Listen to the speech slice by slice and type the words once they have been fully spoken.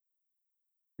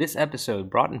This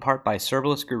episode brought in part by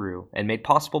Serverless Guru and made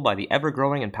possible by the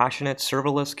ever-growing and passionate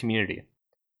serverless community.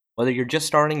 Whether you're just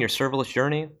starting your serverless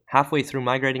journey, halfway through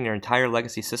migrating your entire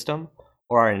legacy system,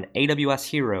 or are an AWS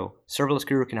hero, Serverless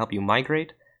Guru can help you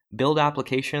migrate, build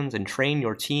applications, and train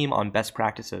your team on best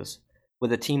practices.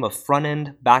 With a team of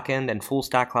front-end, back-end, and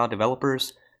full-stack cloud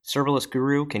developers, Serverless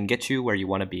Guru can get you where you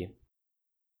want to be.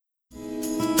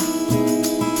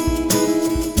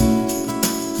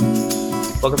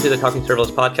 Welcome to the Talking Serverless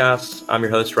podcast. I'm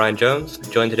your host, Ryan Jones,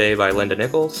 joined today by Linda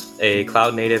Nichols, a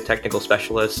cloud-native technical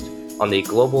specialist on the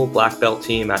global Black Belt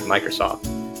team at Microsoft.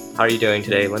 How are you doing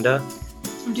today, Linda?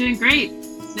 I'm doing great.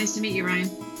 It's nice to meet you, Ryan.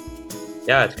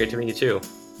 Yeah, it's great to meet you too.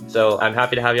 So I'm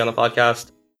happy to have you on the podcast.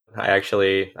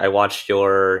 I watched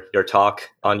your talk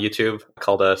on YouTube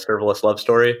called A Serverless Love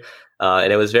Story,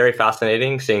 and it was very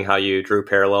fascinating seeing how you drew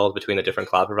parallels between the different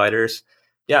cloud providers.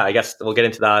 Yeah, I guess we'll get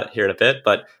into that here in a bit,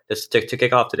 but just to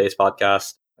kick off today's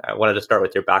podcast, I wanted to start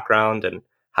with your background and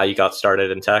how you got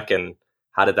started in tech and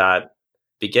how did that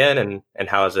begin and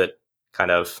how has it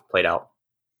kind of played out?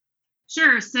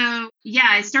 Sure. So yeah,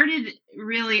 I started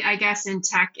really, I guess, in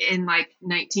tech in like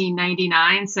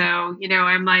 1999. So,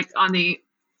 I'm like on the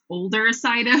older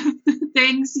side of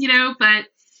things, but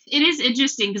it is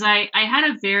interesting because I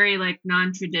had a very like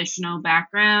non-traditional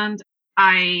background.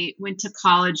 I went to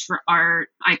college for art.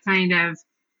 I kind of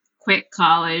quit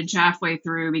college halfway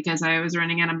through because I was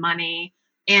running out of money.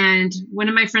 And one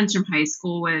of my friends from high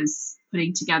school was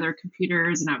putting together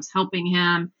computers and I was helping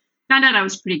him. Found out I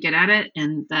was pretty good at it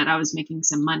and that I was making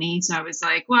some money. So I was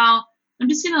like, well, I'm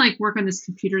just going to like work on this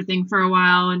computer thing for a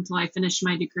while until I finish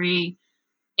my degree.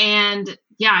 And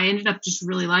yeah, I ended up just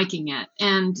really liking it.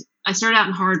 And I started out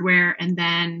in hardware and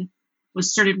then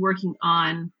started working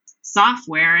on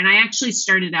software. And I actually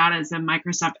started out as a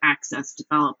Microsoft Access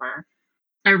developer.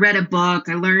 I read a book,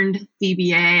 I learned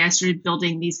VBA, I started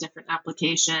building these different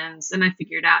applications, and I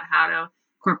figured out how to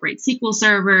incorporate SQL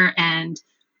Server and,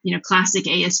 classic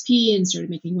ASP and started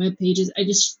making web pages. I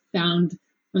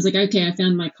was like, okay, I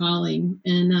found my calling.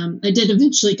 And I did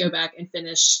eventually go back and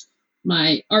finish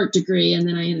my art degree. And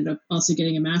then I ended up also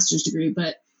getting a master's degree.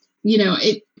 But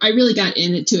I really got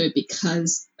into it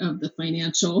because of the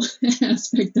financial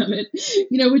aspect of it,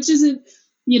 which isn't,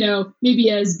 maybe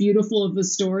as beautiful of a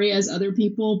story as other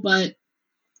people, but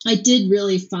I did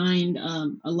really find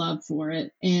a love for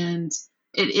it. And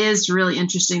it is really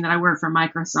interesting that I work for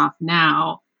Microsoft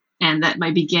now and that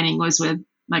my beginning was with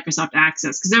Microsoft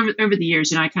Access. Because over the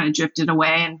years, I kind of drifted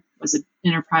away and was an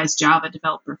enterprise Java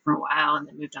developer for a while and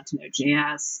then moved on to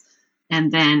Node.js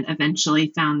and then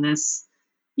eventually found this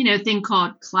thing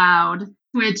called cloud,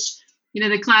 which,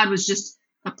 the cloud was just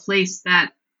a place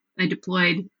that I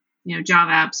deployed,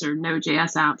 Java apps or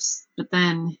Node.js apps. But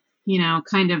then,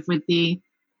 kind of with the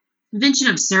invention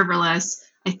of serverless,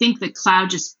 I think the cloud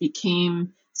just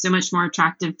became so much more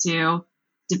attractive to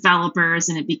developers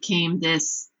and it became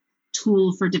this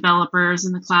tool for developers.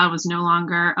 And the cloud was no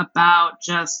longer about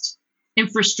just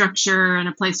infrastructure and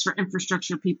a place for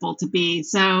infrastructure people to be.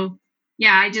 So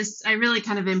yeah, I really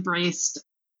kind of embraced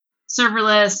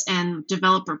serverless and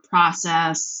developer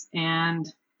process. And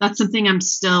that's something I'm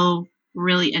still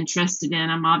really interested in.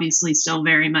 I'm obviously still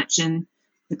very much in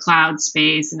the cloud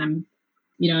space. And I'm,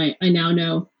 I now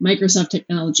know Microsoft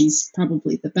technology is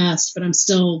probably the best, but I'm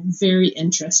still very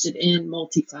interested in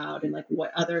multi-cloud and like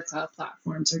what other cloud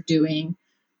platforms are doing,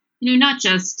 not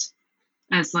just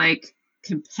as like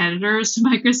competitors to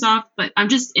Microsoft, but I'm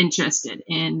just interested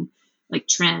in like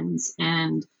trends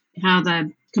and how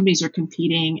the companies are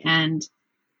competing and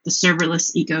the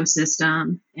serverless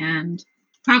ecosystem. And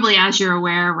probably as you're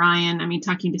aware, Ryan,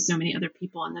 talking to so many other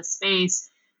people in this space,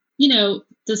 the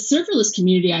serverless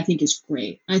community, I think is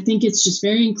great. I think it's just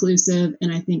very inclusive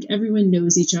and I think everyone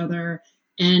knows each other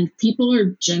and people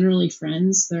are generally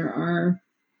friends. There are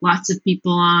lots of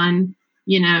people on,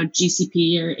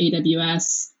 GCP or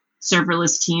AWS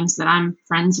serverless teams that I'm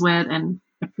friends with and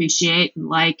appreciate and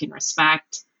like and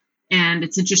respect. And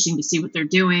it's interesting to see what they're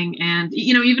doing. And,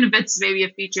 even if it's maybe a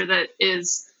feature that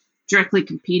is directly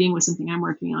competing with something I'm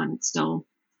working on, it's still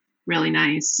really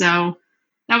nice. So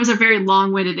that was a very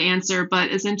long-winded answer,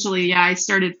 but essentially, yeah, I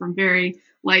started from very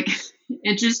like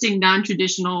interesting,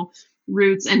 non-traditional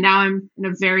roots. And now I'm in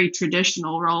a very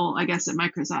traditional role, I guess, at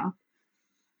Microsoft.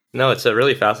 No, it's a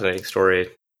really fascinating story.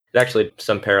 Actually,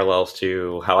 some parallels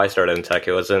to how I started in tech.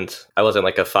 I wasn't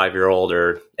like a 5-year-old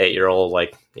or 8-year-old,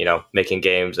 like, making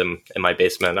games in my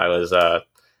basement. I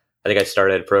think I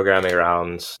started programming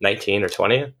around 19 or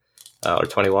 20 or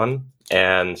 21.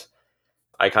 And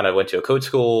I kind of went to a code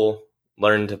school,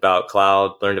 learned about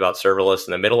cloud, learned about serverless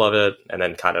in the middle of it. And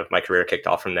then kind of my career kicked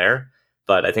off from there.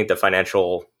 But I think the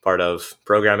financial part of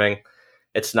programming,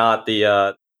 it's not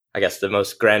the I guess the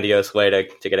most grandiose way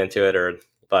to get into it,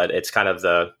 but it's kind of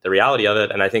the reality of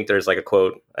it. And I think there's like a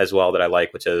quote as well that I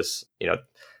like, which is, I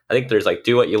think there's like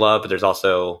do what you love, but there's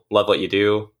also love what you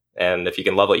do. And if you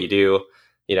can love what you do,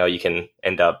 you can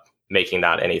end up making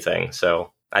that anything.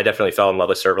 So I definitely fell in love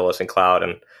with serverless and cloud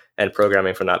and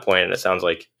programming from that point. And it sounds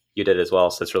like you did as well.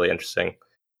 So it's really interesting.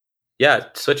 Yeah,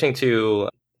 switching to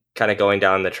kind of going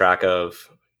down the track of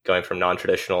going from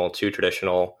non-traditional to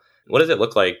traditional, what does it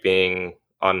look like being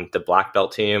on the black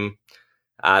belt team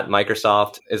at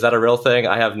Microsoft? Is that a real thing?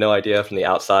 I have no idea from the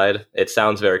outside. It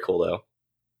sounds very cool though.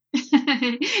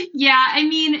 Yeah, I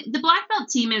mean, the black belt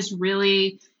team is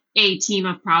really a team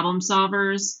of problem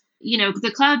solvers.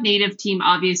 The cloud native team,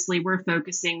 obviously, we're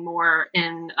focusing more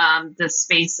in the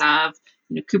space of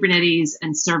Kubernetes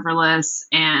and serverless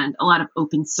and a lot of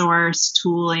open source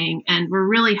tooling. And we're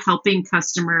really helping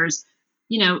customers,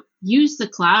 use the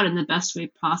cloud in the best way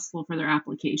possible for their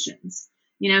applications.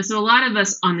 So a lot of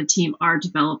us on the team are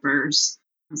developers.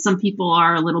 Some people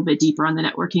are a little bit deeper on the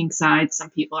networking side. Some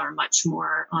people are much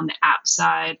more on the app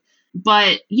side.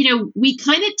 But, we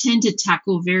kind of tend to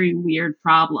tackle very weird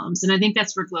problems. And I think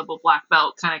that's where Global Black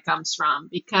Belt kind of comes from,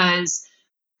 because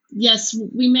yes,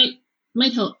 we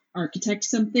might help architect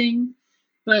something,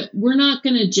 but we're not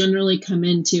going to generally come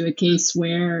into a case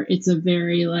where it's a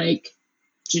very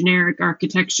generic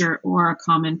architecture or a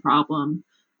common problem.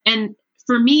 And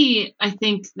for me, I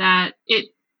think that it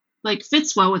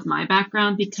fits well with my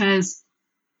background, because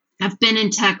I've been in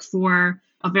tech for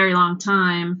a very long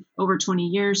time, over 20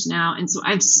 years now. And so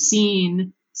I've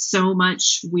seen so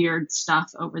much weird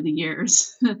stuff over the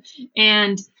years.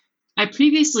 And I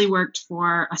previously worked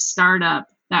for a startup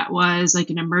that was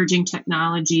like an emerging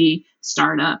technology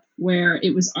startup, where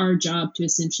it was our job to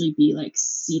essentially be like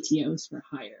CTOs for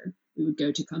hire. We would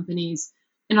go to companies,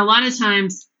 and a lot of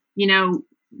times,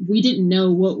 we didn't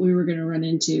know what we were going to run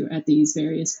into at these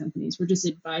various companies. We're just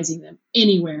advising them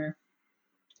anywhere.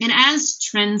 And as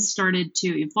trends started to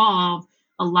evolve,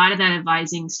 a lot of that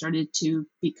advising started to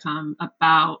become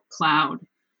about cloud.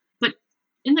 But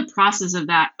in the process of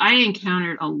that, I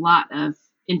encountered a lot of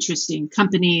interesting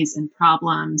companies and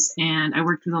problems. And I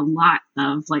worked with a lot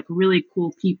of really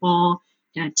cool people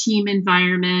in a team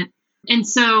environment. And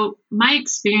so my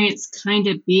experience kind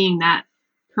of being that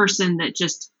person that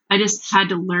I just had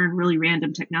to learn really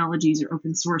random technologies or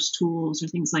open source tools or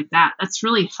things like that. That's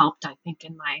really helped, I think,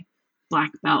 in my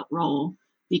black belt role,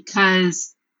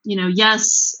 because,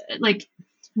 yes,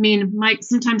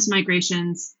 sometimes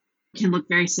migrations can look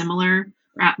very similar,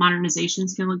 or app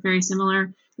modernizations can look very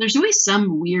similar. There's always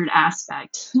some weird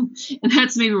aspect. And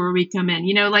that's maybe where we come in.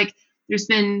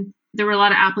 There were a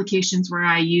lot of applications where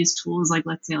I use tools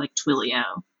let's say Twilio,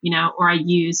 or I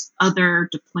use other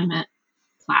deployment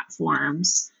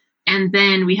platforms. And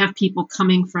then we have people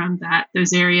coming from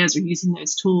those areas or using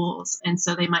those tools. And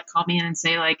so they might call me in and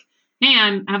say hey,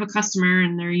 I have a customer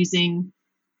and they're using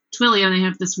Twilio and they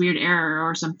have this weird error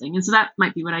or something. And so that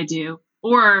might be what I do.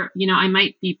 Or, I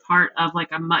might be part of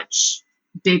a much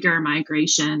bigger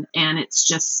migration, and it's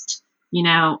just,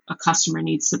 a customer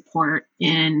needs support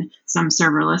in some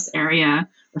serverless area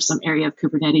or some area of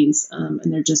Kubernetes.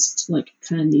 And they're just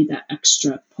kind of need that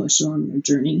extra push along their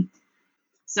journey.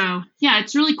 So yeah,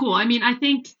 it's really cool. I mean, I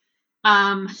think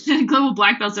Global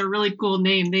Black Belt's a really cool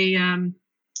name. They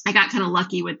I got kind of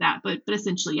lucky with that, but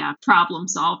essentially, yeah, problem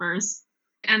solvers.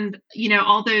 And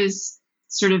all those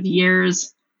sort of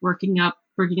years working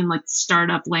in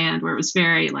startup land where it was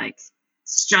very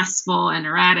stressful and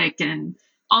erratic, and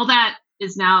all that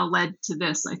is now led to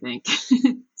this, I think.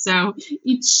 So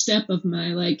each step of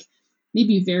my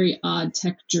maybe very odd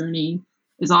tech journey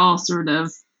is all sort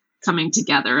of coming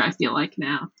together, I feel like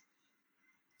now.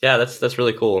 Yeah, that's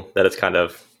really cool that it's kind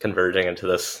of converging into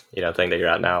this, thing that you're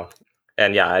at now.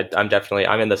 And yeah, I'm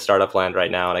in the startup land right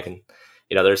now, and I can,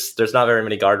 there's not very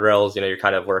many guardrails. You're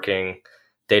kind of working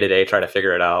day to day trying to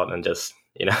figure it out, and just,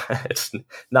 it's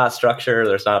not structure.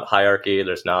 There's not hierarchy.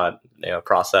 There's not,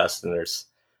 process, and there's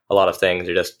a lot of things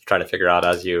you're just trying to figure out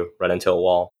as you run into a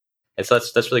wall. And so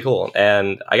that's really cool.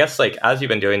 And I guess as you've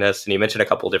been doing this, and you mentioned a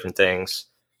couple of different things: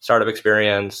 startup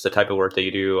experience, the type of work that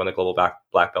you do on the Global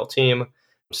Black Belt team,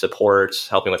 support,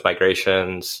 helping with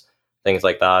migrations, things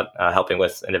like that, helping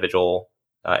with individual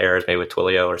errors, maybe with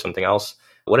Twilio or something else.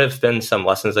 What have been some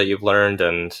lessons that you've learned,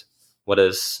 and what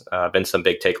has been some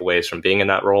big takeaways from being in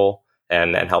that role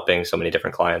and helping so many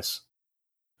different clients?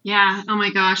 Yeah. Oh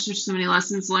my gosh, there's so many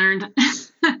lessons learned.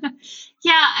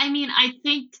 Yeah. I mean, I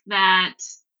think that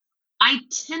I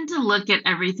tend to look at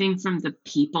everything from the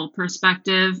people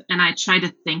perspective, and I try to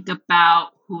think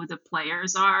about who the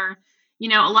players are.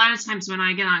 a lot of times when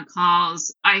I get on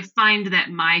calls, I find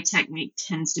that my technique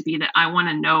tends to be that I want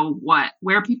to know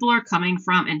where people are coming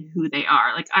from and who they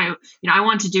are. Like I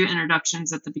want to do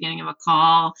introductions at the beginning of a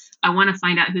call. I want to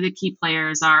find out who the key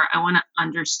players are. I want to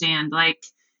understand, like,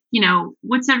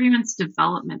 what's everyone's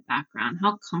development background?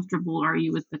 How comfortable are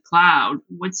you with the cloud?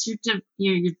 What's your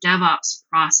DevOps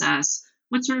process?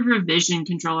 What sort of revision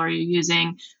control are you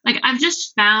using? Like, I've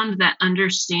just found that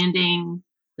understanding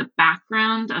the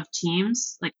background of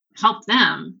teams, like, help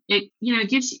them. It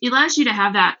allows you to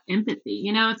have that empathy.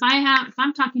 If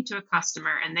I'm talking to a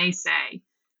customer and they say,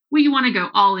 well, you want to go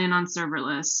all in on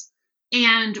serverless,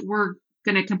 and we're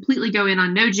going to completely go in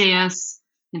on Node.js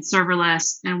and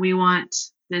serverless, and we want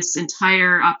this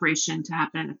entire operation to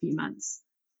happen in a few months,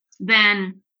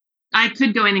 then I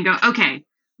could go in and go, okay,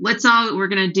 we're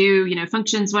going to do,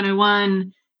 functions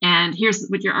 101, and here's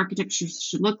what your architecture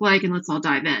should look like, and let's all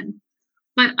dive in.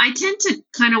 But I tend to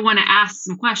kind of want to ask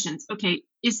some questions. Okay,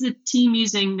 is the team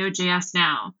using Node.js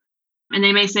now? And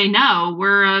they may say, no,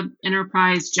 we're an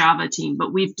enterprise Java team,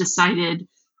 but we've decided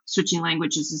switching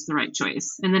languages is the right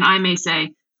choice. And then I may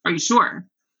say, are you sure?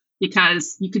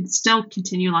 Because you could still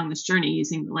continue along this journey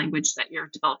using the language that your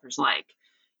developers like,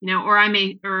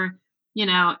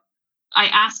 I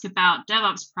ask about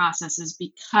DevOps processes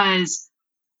because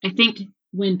I think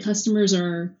when customers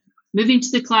are moving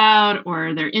to the cloud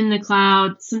or they're in the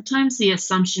cloud, sometimes the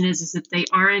assumption is that they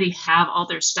already have all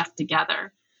their stuff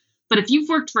together. But if you've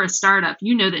worked for a startup,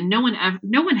 you know that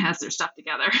no one has their stuff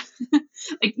together.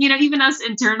 Like, even us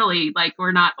internally, like,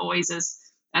 we're not always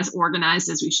as organized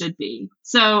as we should be.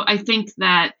 So I think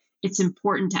that it's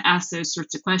important to ask those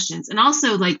sorts of questions, and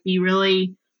also, like, be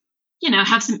really,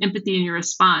 have some empathy in your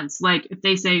response. Like, if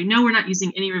they say, no, we're not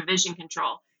using any revision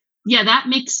control. Yeah, that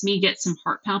makes me get some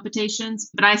heart palpitations,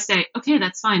 but I say, okay,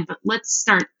 that's fine, but let's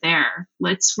start there.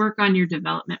 Let's work on your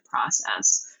development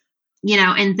process,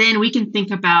 and then we can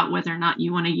think about whether or not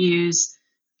you want to use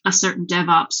a certain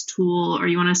DevOps tool, or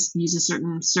you want to use a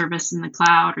certain service in the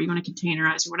cloud, or you want to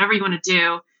containerize, or whatever you want to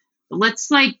do. But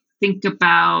let's, like, think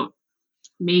about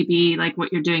maybe, like,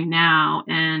 what you're doing now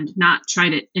and not try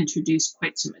to introduce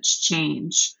quite so much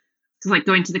change. Because, like,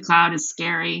 going to the cloud is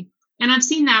scary. And I've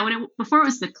seen that before it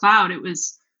was the cloud, it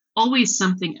was always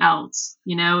something else.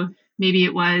 Maybe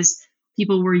it was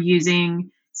people were using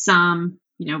some,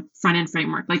 front end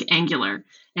framework like Angular.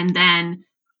 And then,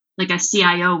 like, a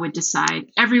CIO would decide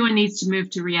everyone needs to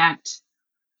move to React,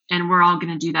 and we're all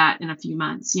going to do that in a few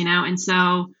months, And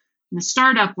so in the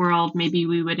startup world, maybe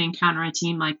we would encounter a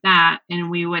team like that,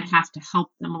 and we would have to help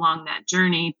them along that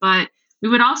journey. But we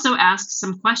would also ask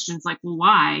some questions like, well,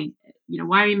 why?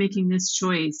 Why are you making this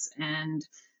choice? And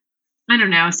I don't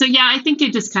know. So, yeah, I think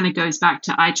it just kind of goes back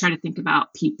to, I try to think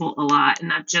about people a lot,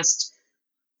 and I've just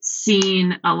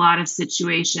seen a lot of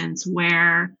situations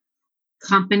where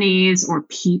companies or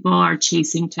people are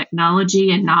chasing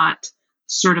technology and not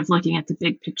sort of looking at the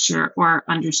big picture or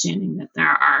understanding that there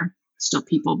are still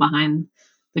people behind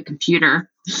the computer.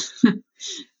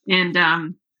 And,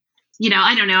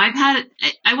 I don't know.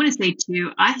 I want to say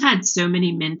too, I've had so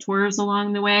many mentors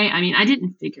along the way. I mean, I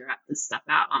didn't figure out this stuff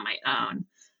out on my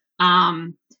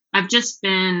own. I've just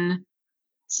been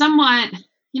somewhat,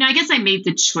 I guess I made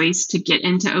the choice to get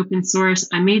into open source.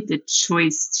 I made the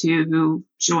choice to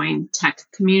join tech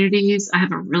communities. I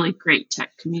have a really great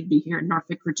tech community here in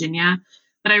Norfolk, Virginia,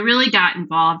 but I really got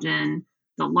involved in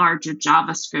the larger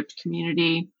JavaScript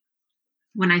community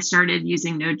when I started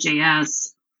using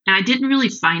Node.js. And I didn't really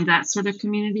find that sort of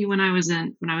community when I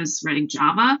was writing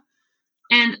Java.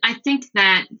 And I think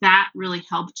that really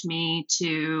helped me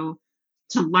to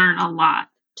learn a lot,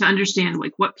 to understand,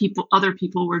 like, what other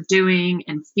people were doing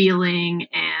and feeling.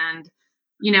 And,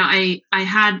 I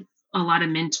had a lot of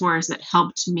mentors that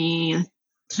helped me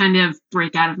kind of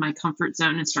break out of my comfort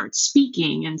zone and start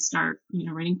speaking and start,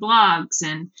 writing blogs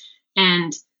and,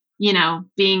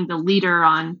 being the leader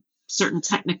on certain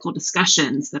technical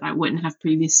discussions that I wouldn't have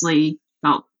previously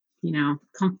felt,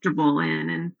 comfortable in.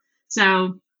 And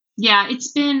so, yeah,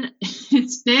 it's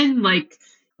been like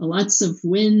lots of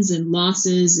wins and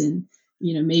losses and,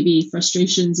 maybe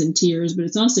frustrations and tears, but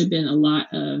it's also been a lot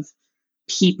of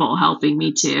people helping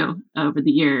me too over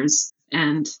the years.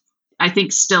 And I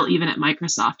think still, even at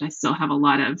Microsoft, I still have a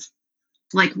lot of,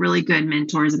 like, really good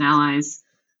mentors and allies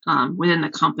within the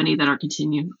company that are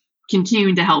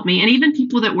continuing to help me, and even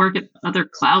people that work at other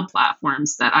cloud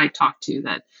platforms that I talk to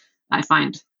that I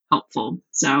find helpful.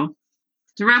 So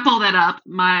to wrap all that up,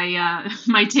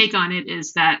 my take on it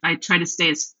is that I try to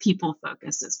stay as people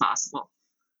focused as possible.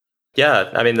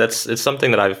 Yeah, I mean, it's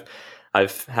something that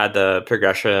I've had the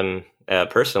progression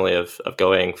personally of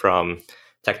going from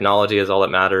technology is all that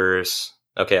matters.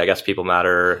 Okay, I guess people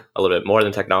matter a little bit more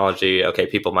than technology. Okay,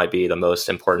 people might be the most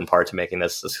important part to making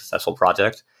this a successful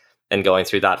project, and going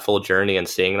through that full journey and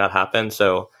seeing that happen.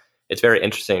 So it's very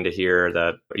interesting to hear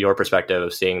that your perspective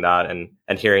of seeing that,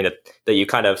 and hearing that you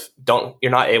kind of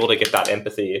you're not able to get that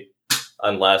empathy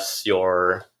unless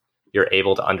you're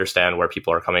able to understand where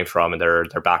people are coming from and their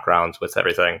backgrounds with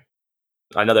everything.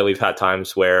 I know that we've had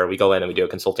times where we go in and we do a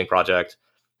consulting project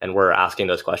and we're asking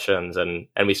those questions, and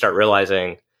we start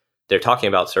realizing they're talking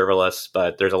about serverless,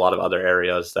 but there's a lot of other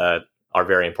areas that are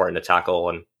very important to tackle.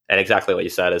 And exactly what you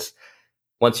said is,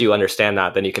 once you understand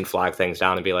that, then you can flag things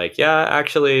down and be like, yeah,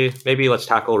 actually, maybe let's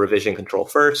tackle revision control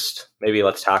first. Maybe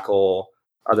let's tackle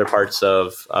other parts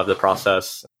of the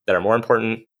process that are more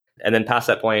important. And then past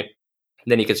that point,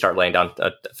 then you can start laying down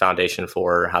a foundation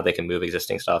for how they can move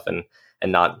existing stuff, and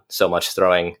not so much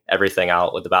throwing everything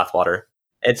out with the bathwater.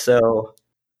 And so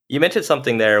you mentioned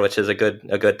something there, which is a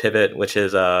good pivot, which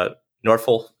is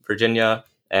Norfolk, Virginia,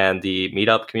 and the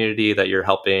meetup community that you're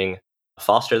helping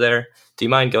foster there. Do you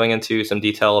mind going into some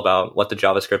detail about what the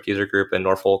JavaScript user group in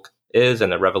Norfolk is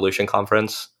and the Revolution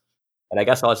conference? And I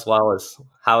guess as well as,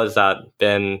 how has that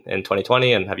been in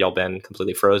 2020, and have y'all been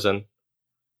completely frozen?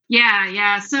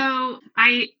 Yeah. So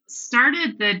I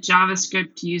started the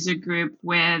JavaScript user group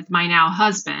with my now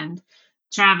husband,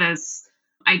 Travis,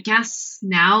 I guess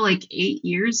now like 8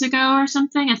 years ago or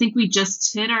something. I think we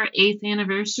just hit our 8th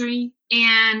anniversary.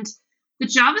 And the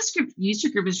JavaScript user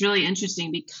group is really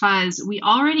interesting because we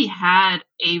already had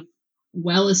a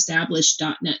well-established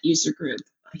 .NET user group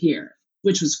here,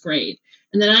 which was great.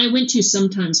 And then I went to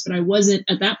sometimes, but I wasn't,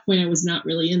 at that point, I was not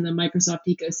really in the Microsoft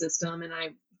ecosystem, and I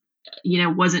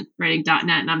wasn't writing .NET,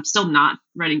 and I'm still not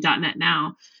writing .NET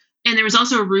now. And there was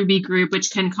also a Ruby group,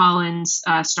 which Ken Collins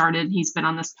started. He's been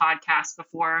on this podcast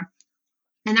before.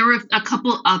 And there were a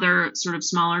couple other sort of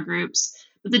smaller groups.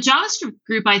 But the JavaScript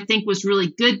group, I think, was really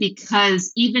good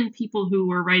because even people who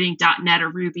were writing .NET or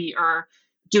Ruby or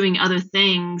doing other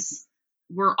things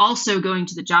were also going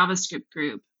to the JavaScript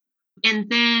group. And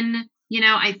then,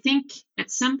 I think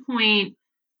at some point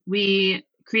we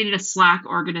created a Slack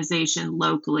organization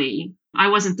locally. I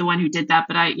wasn't the one who did that,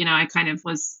 but I kind of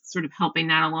was sort of helping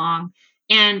that along.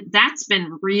 And that's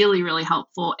been really, really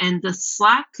helpful. And the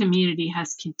Slack community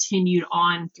has continued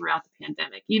on throughout the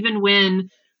pandemic. Even when,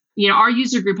 our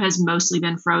user group has mostly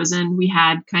been frozen. We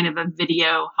had kind of a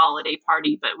video holiday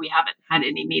party, but we haven't had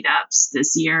any meetups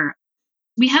this year.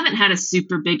 We haven't had a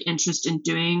super big interest in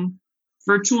doing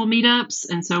virtual meetups.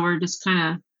 And so we're just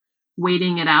kind of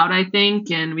waiting it out, I think.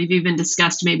 And we've even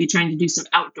discussed maybe trying to do some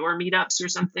outdoor meetups or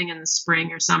something in the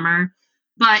spring or summer.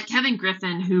 But Kevin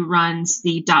Griffin, who runs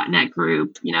the .NET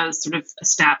group, sort of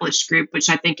established group, which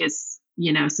I think is,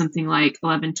 something like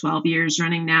 11, 12 years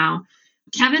running now.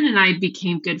 Kevin and I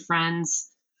became good friends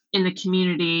in the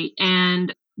community.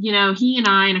 And, he and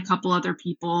I and a couple other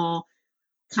people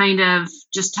kind of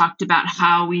just talked about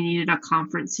how we needed a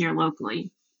conference here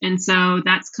locally. And so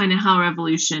that's kind of how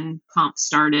Revolution Conf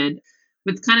started,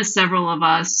 with kind of several of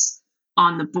us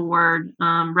on the board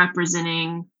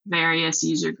representing various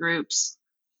user groups.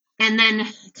 And then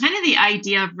kind of the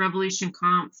idea of Revolution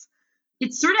Conf,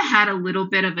 it sort of had a little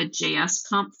bit of a JS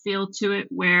Conf feel to it,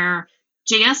 where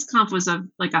JS Conf was a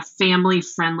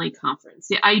family-friendly conference.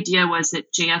 The idea was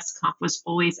that JS Conf was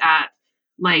always at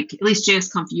least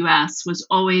JS Conf US was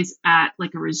always at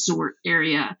like a resort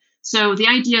area. So the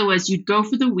idea was you'd go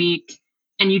for the week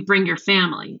and you'd bring your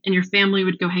family, and your family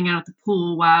would go hang out at the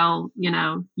pool while,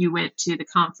 you went to the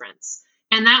conference.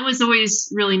 And that was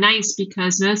always really nice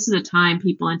because most of the time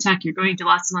people in tech, you're going to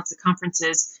lots and lots of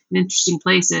conferences in interesting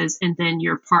places, and then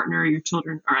your partner or your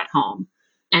children are at home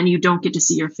and you don't get to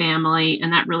see your family.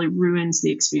 And that really ruins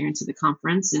the experience of the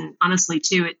conference. And honestly,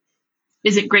 too, it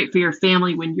isn't great for your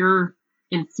family when you're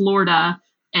in Florida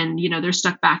and, they're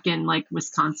stuck back in like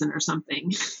Wisconsin or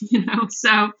something,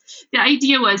 So the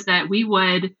idea was that we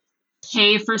would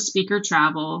pay for speaker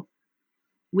travel.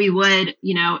 We would,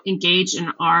 engage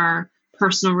in our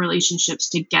personal relationships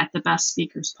to get the best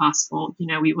speakers possible.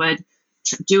 We would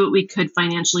do what we could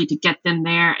financially to get them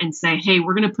there and say, hey,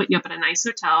 we're going to put you up at a nice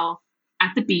hotel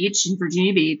at the beach in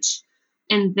Virginia Beach,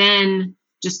 and then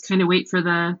just kind of wait for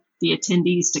the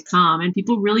attendees to come. And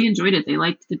people really enjoyed it. They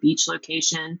liked the beach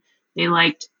location. They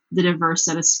liked the diverse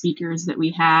set of speakers that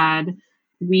we had.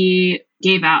 We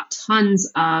gave out tons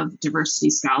of diversity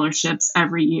scholarships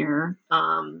every year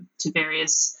to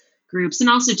various groups and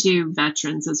also to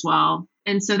veterans as well.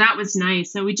 And so that was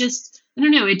nice. So we just, I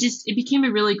don't know, it became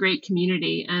a really great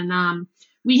community. And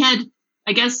we had,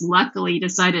 I guess, luckily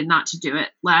decided not to do it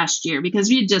last year because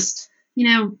we had just,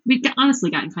 we'd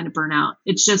honestly gotten kind of burnt out.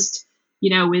 It's just,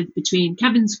 with between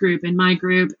Kevin's group and my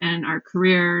group and our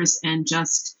careers and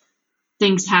just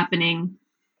things happening,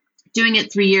 doing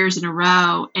it 3 years in a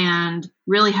row and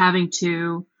really having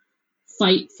to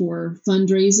fight for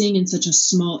fundraising in such a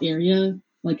small area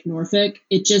like Norfolk,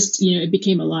 it just, it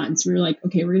became a lot. And so we were like,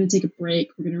 okay, we're going to take a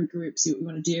break. We're going to regroup, see what we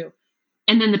want to do.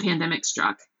 And then the pandemic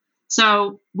struck.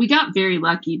 So we got very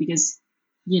lucky because,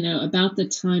 about the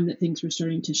time that things were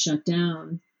starting to shut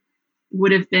down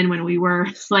would have been when we were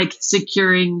like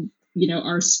securing,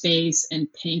 our space and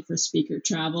paying for speaker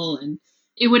travel. And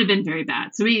it would have been very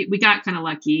bad. So we got kind of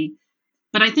lucky.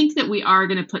 But I think that we are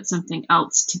going to put something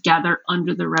else together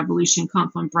under the Revolution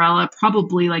Conf umbrella,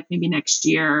 probably like maybe next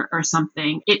year or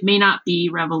something. It may not be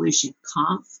Revolution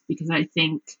Conf because I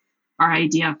think our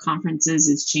idea of conferences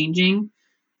is changing,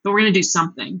 but we're going to do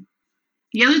something.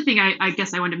 The other thing I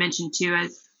guess I wanted to mention too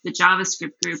as the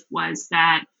JavaScript group was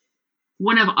that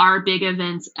one of our big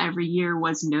events every year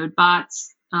was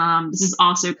NodeBots. This is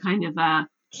also kind of a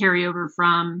carryover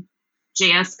from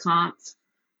JSConf.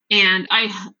 And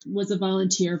I was a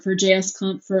volunteer for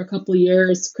JSConf for a couple of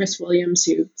years. Chris Williams,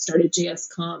 who started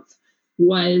JSConf,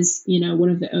 was, one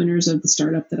of the owners of the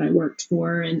startup that I worked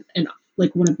for and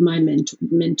like one of my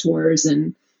mentors.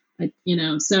 And,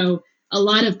 so a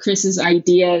lot of Chris's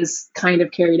ideas kind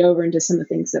of carried over into some of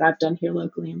the things that I've done here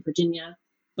locally in Virginia.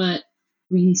 But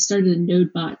we started a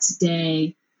NodeBots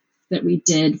Day that we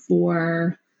did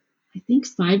for, I think,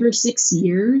 5 or 6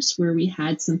 years where we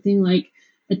had something like,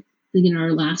 in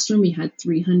our last one, we had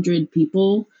 300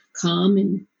 people come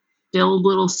and build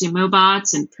little sumo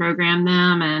bots and program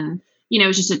them. And, it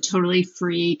was just a totally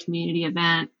free community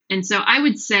event. And so I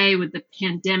would say with the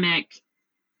pandemic,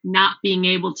 not being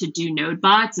able to do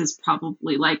NodeBots is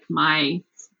probably like my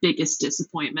biggest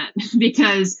disappointment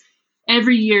because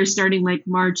every year starting like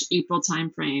March, April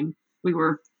timeframe, we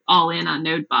were all in on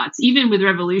NodeBots, even with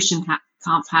Revolution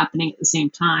Conf happening at the same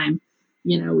time.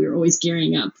 We were always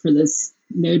gearing up for this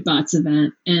NodeBots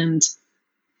event. And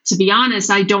to be honest,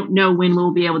 I don't know when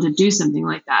we'll be able to do something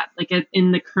like that. Like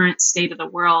in the current state of the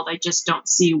world, I just don't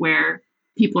see where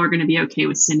people are going to be okay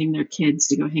with sending their kids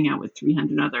to go hang out with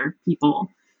 300 other people.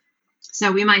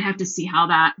 So we might have to see how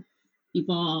that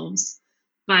evolves.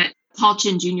 But Paul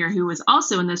Chin Jr., who was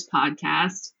also in this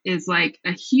podcast, is like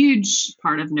a huge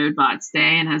part of NodeBots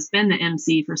Day and has been the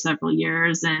MC for several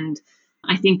years. And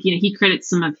I think, he credits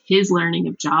some of his learning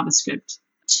of JavaScript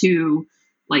to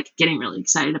like getting really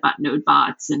excited about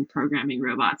NodeBots and programming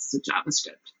robots to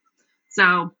JavaScript.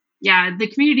 So yeah, the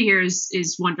community here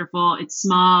is wonderful. It's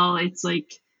small. It's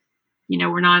like,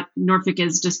 Norfolk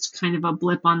is just kind of a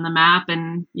blip on the map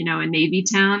and, a Navy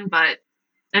town, but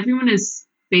everyone is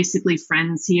basically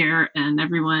friends here and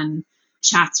everyone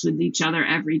chats with each other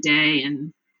every day.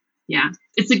 And yeah,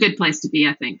 it's a good place to be,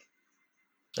 I think.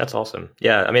 That's awesome.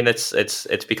 Yeah. I mean, it's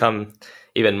become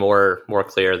even more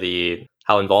clear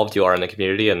how involved you are in the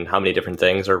community and how many different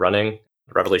things are running.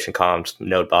 Revolution Conf,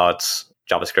 NodeBots,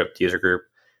 JavaScript user group.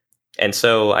 And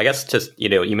so I guess just,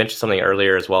 you mentioned something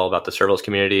earlier as well about the serverless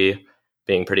community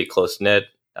being pretty close-knit.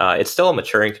 It's still a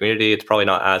maturing community. It's probably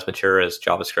not as mature as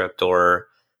JavaScript or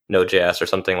Node.js or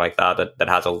something like that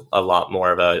has a lot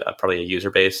more of probably a user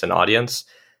base and audience.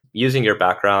 Using your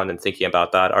background and thinking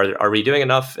about that, are we doing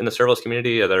enough in the serverless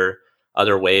community? Are there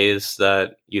other ways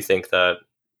that you think that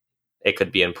it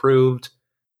could be improved?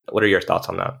 What are your thoughts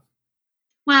on that?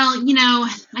 Well,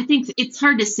 I think it's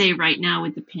hard to say right now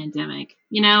with the pandemic.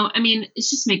 It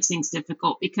just makes things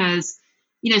difficult because,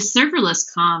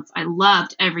 Serverless Conf, I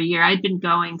loved every year. I'd been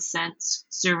going since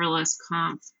Serverless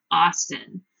Conf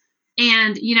Austin.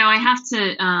 And, I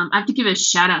have to give a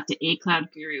shout out to A Cloud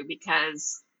Guru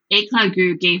because A Cloud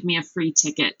Guru gave me a free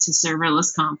ticket to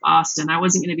Serverless Conf Austin. I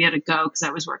wasn't going to be able to go because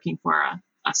I was working for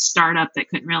a startup that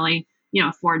couldn't really,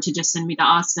 afford to just send me to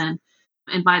Austin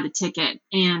and buy the ticket.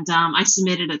 And I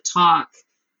submitted a talk,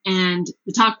 and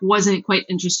the talk wasn't quite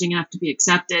interesting enough to be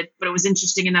accepted, but it was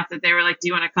interesting enough that they were like, do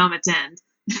you want to come attend?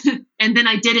 And then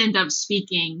I did end up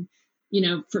speaking,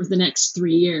 for the next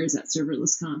 3 years at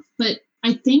Serverless Conf. But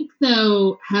I think,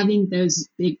 though, having those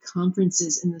big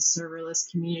conferences in the serverless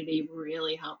community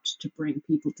really helped to bring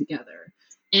people together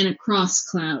and across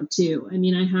cloud, too.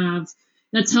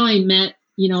 That's how I met,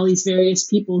 all these various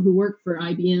people who work for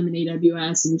IBM and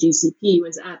AWS and GCP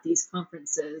was at these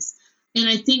conferences. And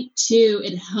I think, too,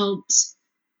 it helped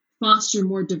foster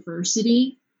more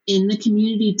diversity in the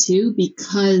community, too,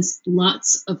 because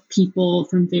lots of people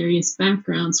from various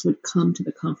backgrounds would come to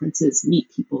the conferences,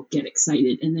 meet people, get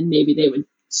excited, and then maybe they would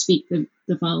speak the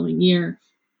following year.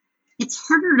 It's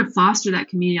harder to foster that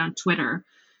community on Twitter.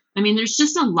 There's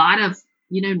just a lot of,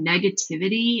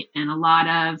 negativity and a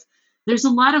lot of there's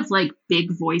a lot of like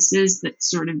big voices that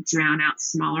sort of drown out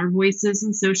smaller voices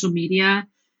in social media.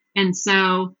 And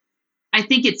so I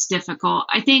think it's difficult.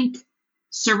 I think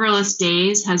Serverless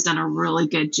Days has done a really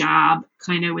good job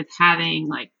kind of with having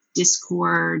like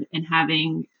Discord and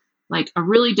having like a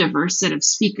really diverse set of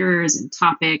speakers and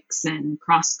topics and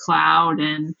cross cloud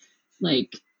and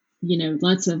like,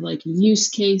 lots of like use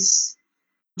case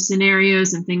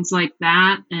scenarios and things like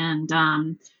that.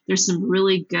 And there's some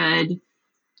really good,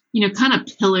 kind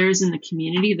of pillars in the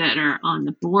community that are on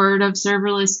the board of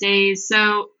Serverless Days.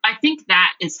 So I think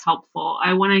that is helpful.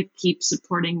 I want to keep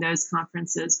supporting those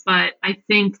conferences, but I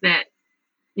think that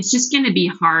it's just going to be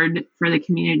hard for the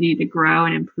community to grow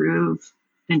and improve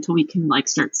until we can like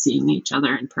start seeing each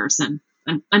other in person.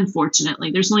 And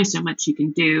unfortunately, there's only so much you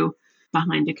can do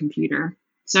behind a computer.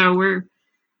 So we're,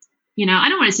 I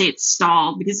don't want to say it's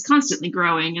stalled because it's constantly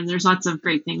growing and there's lots of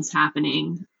great things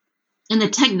happening. And the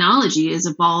technology is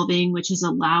evolving, which is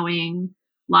allowing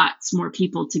lots more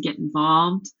people to get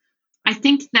involved. I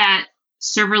think that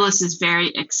serverless is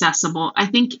very accessible. I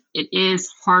think it is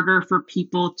harder for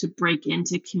people to break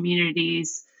into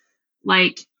communities.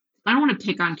 Like, I don't want to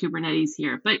pick on Kubernetes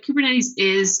here, but Kubernetes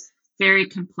is very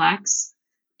complex.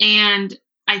 And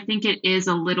I think it is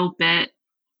a little bit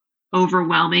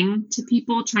overwhelming to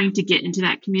people trying to get into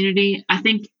that community. I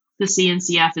think the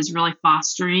CNCF is really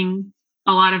fostering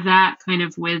a lot of that kind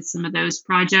of with some of those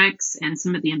projects and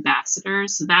some of the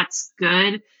ambassadors. So that's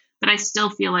good. But I still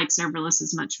feel like serverless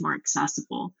is much more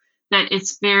accessible, that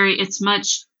it's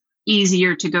much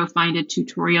easier to go find a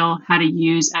tutorial how to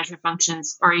use Azure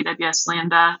Functions or AWS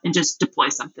Lambda and just deploy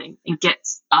something and get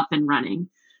up and running.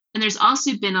 And there's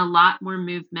also been a lot more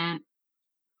movement,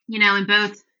 in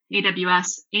both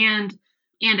AWS and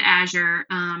Azure.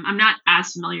 I'm not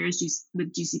as familiar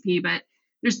with GCP, but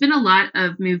there's been a lot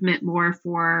of movement more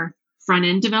for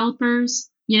front-end developers,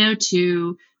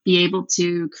 to be able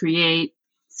to create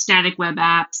static web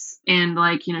apps and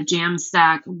like,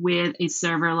 Jamstack with a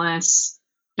serverless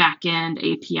backend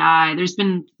API. There's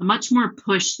been a much more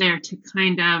push there to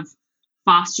kind of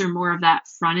foster more of that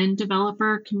front-end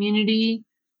developer community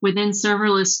within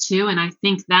serverless too. And I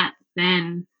think that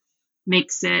then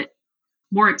makes it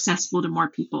more accessible to more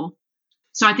people.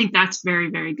 So I think that's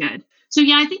very, very good. So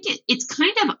yeah, I think it's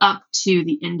kind of up to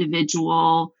the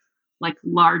individual, like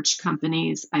large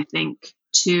companies, I think,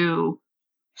 to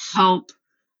help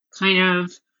kind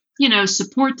of,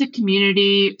 support the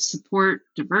community, support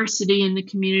diversity in the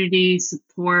community,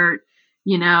 support,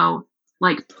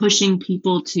 like pushing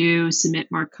people to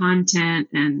submit more content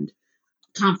and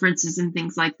conferences and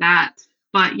things like that.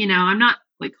 But, I'm not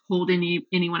like holding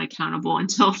anyone accountable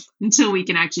until we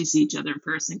can actually see each other in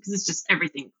person, because it's just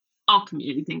everything. All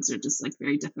community things are just like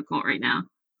very difficult right now.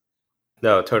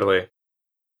 No, totally.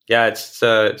 Yeah, it's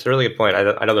a really good point.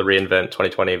 I know the reInvent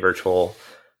 2020 virtual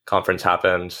conference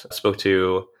happened. I spoke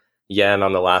to Yen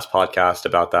on the last podcast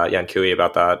about that, Yen Kui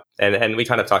about that. And we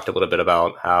kind of talked a little bit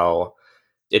about how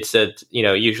it's that,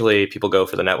 usually people go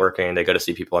for the networking, they go to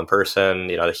see people in person,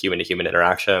 the human to human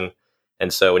interaction.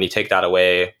 And so when you take that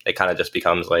away, it kind of just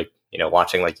becomes like,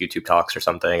 watching like YouTube talks or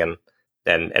something. And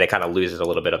it kind of loses a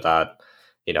little bit of that,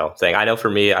 thing. I know for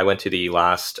me, I went to the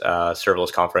last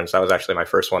serverless conference. That was actually my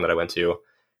first one that I went to.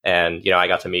 And, I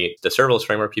got to meet the serverless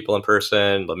framework people in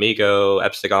person, Lamigo,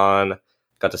 Epsagon,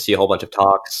 got to see a whole bunch of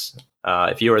talks.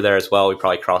 If you were there as well, we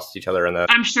probably crossed each other in the...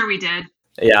 I'm sure we did.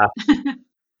 Yeah.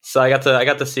 So I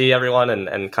got to see everyone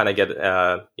and kind of get,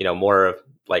 more of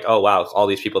like, oh, wow, all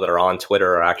these people that are on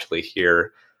Twitter are actually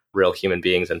here, real human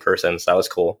beings in person. So that was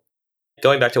cool.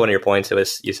 Going back to one of your points,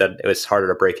 you said it was harder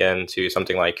to break into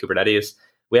something like Kubernetes.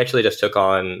 We actually just took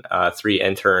on 3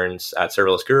 interns at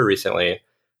Serverless Guru recently.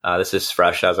 This is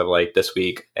fresh as of like this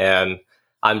week. And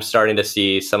I'm starting to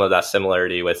see some of that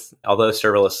similarity with, although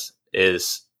serverless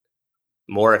is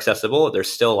more accessible,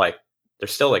 there's still like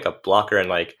a blocker in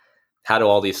like, how do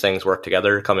all these things work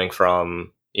together coming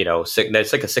from, it's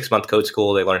like a 6-month code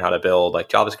school. They learn how to build like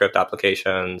JavaScript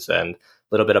applications and a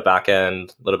little bit of back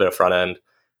end, a little bit of front end.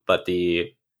 But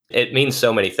it means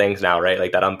so many things now, right?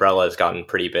 Like that umbrella has gotten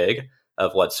pretty big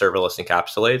of what serverless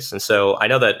encapsulates. And so I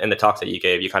know that in the talk that you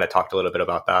gave, you kind of talked a little bit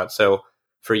about that. So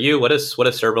for you, what does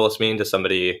serverless mean to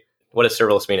somebody? What does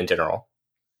serverless mean in general?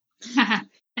 I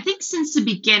think since the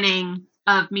beginning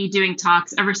of me doing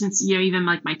talks, ever since, even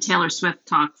like my Taylor Swift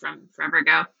talk from forever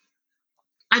ago,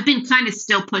 I've been kind of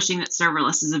still pushing that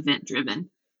serverless is event driven.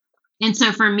 And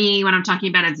so for me, when I'm talking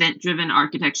about event driven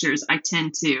architectures, I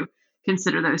tend to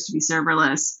consider those to be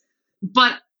serverless.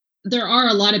 But there are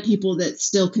a lot of people that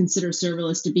still consider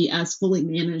serverless to be as fully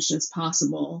managed as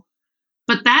possible.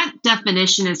 But that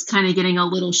definition is kind of getting a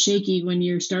little shaky when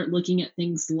you start looking at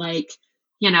things like,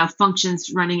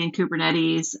 functions running in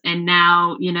Kubernetes. And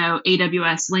now,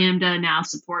 AWS Lambda now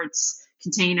supports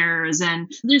containers.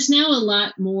 And there's now a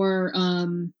lot more,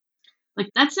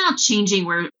 that's now changing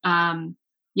where,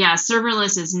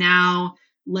 serverless is now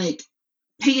like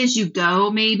pay as you go.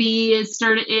 Maybe it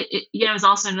started, is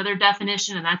also another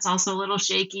definition, and that's also a little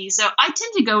shaky. So I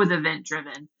tend to go with event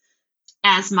driven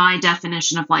as my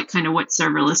definition of like kind of what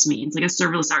serverless means. Like a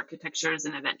serverless architecture is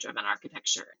an event-driven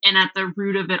architecture. And at the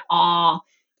root of it all,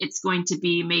 it's going to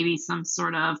be maybe some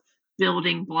sort of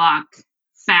building block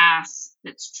fast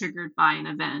that's triggered by an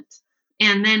event.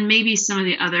 And then maybe some of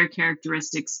the other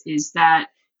characteristics is that,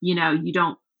 you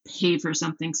don't pay for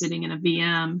something sitting in a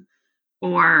VM,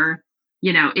 or,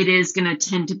 it is going to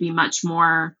tend to be much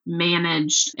more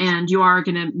managed, and you are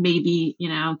going to maybe,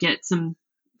 get some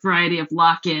variety of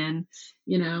lock-in,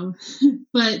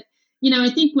 but, I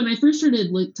think when I first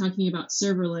started talking about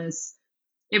serverless,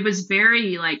 it was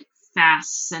very like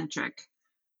fast centric.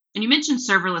 And you mentioned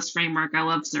serverless framework. I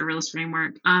love serverless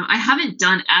framework. I haven't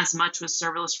done as much with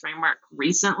serverless framework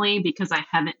recently because I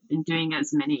haven't been doing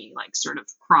as many like sort of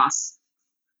cross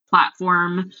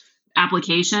platform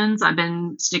applications. I've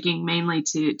been sticking mainly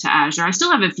to Azure. I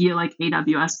still have a few like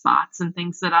AWS bots and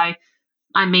things that I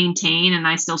maintain, and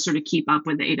I still sort of keep up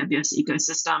with the AWS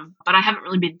ecosystem, but I haven't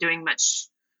really been doing much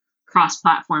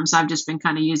cross-platform. So I've just been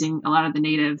kind of using a lot of the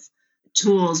native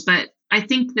tools. But I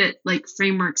think that like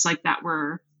frameworks like that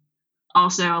were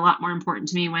also a lot more important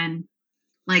to me when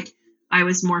like I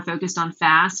was more focused on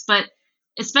fast. But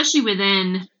especially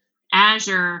within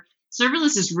Azure,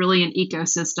 serverless is really an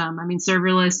ecosystem. I mean,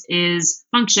 serverless is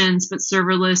functions, but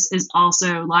serverless is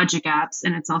also logic apps,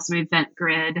 and it's also Event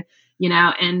Grid.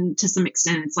 And to some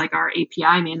extent, it's like our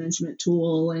API management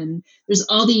tool. And there's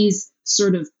all these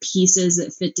sort of pieces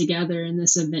that fit together in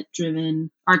this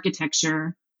event-driven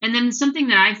architecture. And then something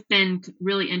that I've been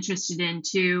really interested in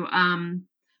too,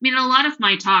 in a lot of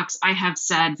my talks, I have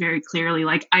said very clearly,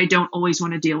 like, I don't always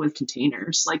want to deal with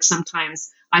containers. Like sometimes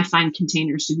I find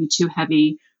containers to be too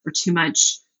heavy or too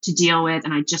much to deal with,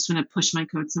 and I just want to push my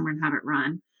code somewhere and have it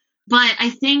run. But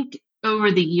I think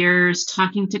over the years,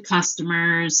 talking to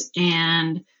customers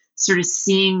and sort of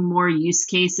seeing more use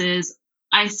cases,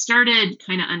 I started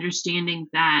kind of understanding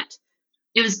that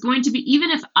it was going to be,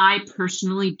 even if I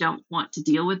personally don't want to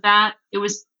deal with that, it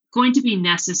was going to be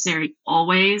necessary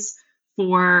always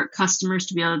for customers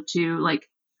to be able to like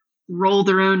roll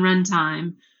their own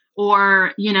runtime,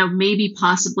 or, maybe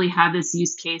possibly have this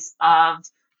use case of,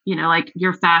 like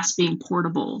your fast being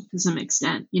portable to some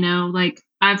extent. Like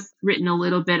I've written a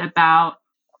little bit about,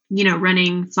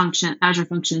 running Azure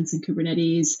functions in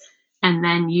Kubernetes, and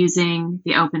then using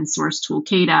the open source tool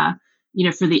Kata,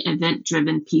 for the event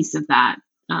driven piece of that.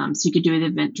 So you could do the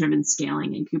event driven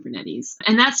scaling in Kubernetes,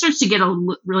 and that starts to get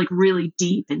really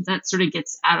deep, and that sort of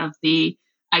gets out of the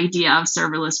idea of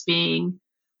serverless being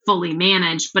fully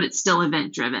managed, but it's still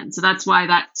event driven. So that's why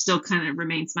that still kind of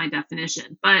remains my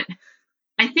definition. But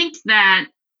I think that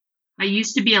I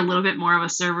used to be a little bit more of a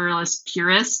serverless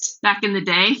purist back in the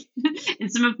day,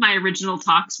 and some of my original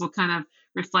talks will kind of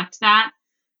reflect that.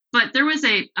 But there was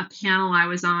a panel I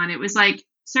was on. It was like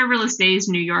Serverless Days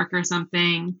New York or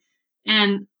something.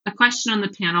 And a question on the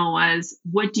panel was,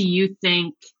 what do you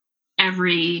think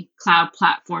every cloud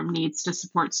platform needs to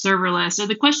support serverless? Or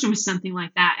the question was something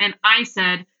like that. And I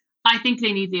said, I think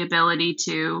they need the ability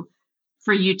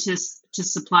for you to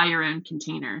supply your own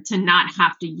container, to not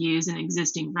have to use an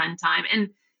existing runtime. And,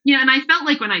 and I felt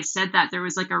like when I said that, there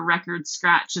was like a record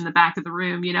scratch in the back of the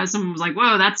room. Someone was like,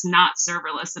 whoa, that's not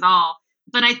serverless at all.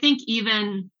 But I think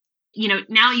even,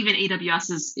 now even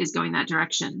AWS is going that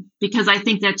direction, because I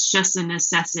think that's just a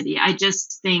necessity. I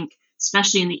just think,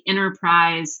 especially in the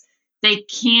enterprise, they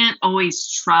can't always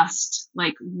trust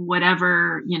like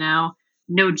whatever,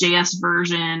 Node.js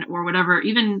version or whatever,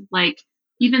 even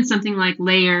something like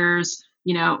layers,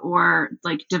 or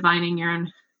like defining your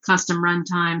own custom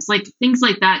runtimes, like things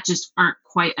like that just aren't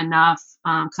quite enough.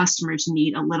 Customers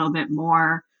need a little bit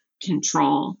more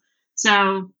control.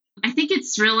 So I think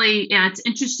it's really, it's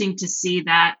interesting to see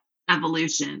that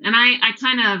evolution. And I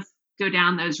kind of go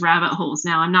down those rabbit holes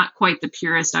now. I'm not quite the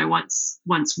purist I once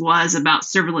was about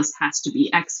serverless has to be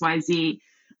XYZ.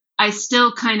 I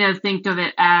still kind of think of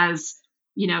it as,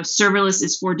 serverless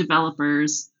is for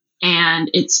developers, and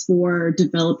it's for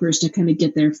developers to kind of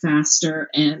get there faster,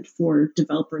 and for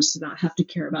developers to not have to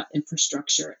care about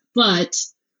infrastructure. But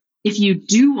if you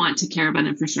do want to care about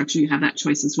infrastructure, you have that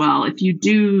choice as well. If you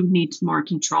do need more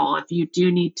control, if you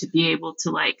do need to be able to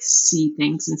like see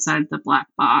things inside the black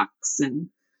box and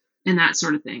that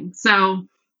sort of thing. So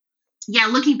yeah,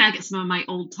 looking back at some of my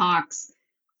old talks,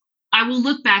 I will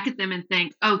look back at them and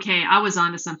think, okay, I was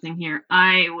onto something here.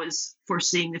 I was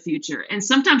foreseeing the future. And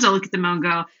sometimes I look at them and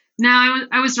go, no,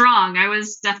 I was wrong. I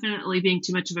was definitely being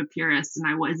too much of a purist and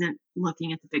I wasn't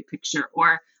looking at the big picture,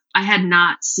 or I had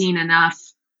not seen enough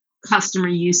customer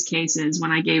use cases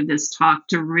when I gave this talk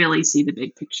to really see the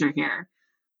big picture here.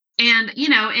 And,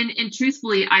 and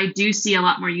truthfully, I do see a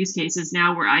lot more use cases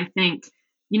now where I think,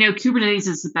 Kubernetes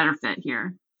is the better fit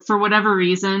here. For whatever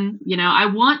reason, I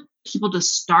want people to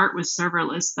start with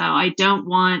serverless, though. I don't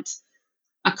want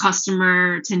a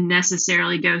customer to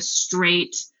necessarily go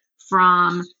straight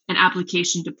from an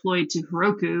application deployed to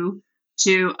Heroku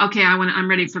to, okay, I'm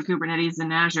ready for Kubernetes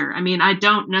in Azure. I mean, I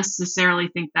don't necessarily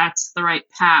think that's the right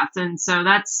path. And so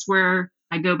that's where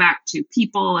I go back to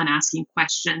people and asking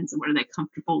questions and what are they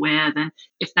comfortable with? And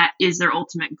if that is their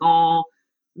ultimate goal,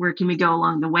 where can we go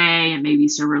along the way? And maybe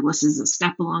serverless is a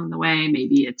step along the way.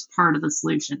 Maybe it's part of the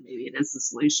solution. Maybe it is the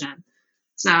solution.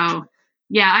 So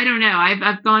yeah, I don't know.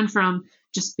 I've gone from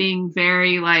just being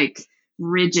very like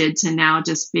rigid to now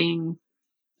just being,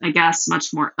 I guess,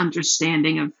 much more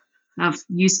understanding of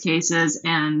use cases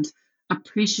and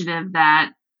appreciative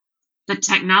that the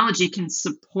technology can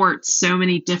support so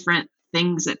many different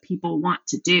things that people want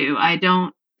to do. I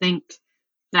don't think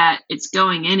that it's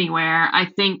going anywhere. I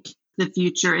think the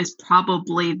future is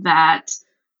probably that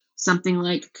something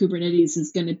like Kubernetes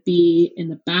is going to be in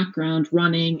the background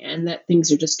running, and that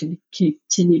things are just going to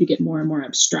continue to get more and more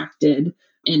abstracted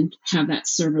and have that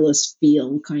serverless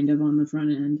feel kind of on the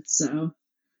front end. So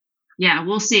yeah,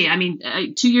 we'll see. I mean,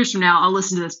 2 years from now, I'll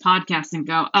listen to this podcast and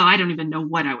go, oh, I don't even know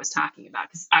what I was talking about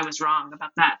because I was wrong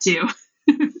about that too.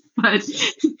 But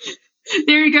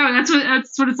there you go.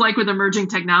 That's what it's like with emerging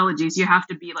technologies. You have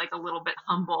to be like a little bit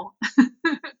humble.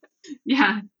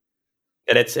 Yeah.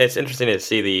 And it's interesting to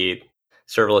see the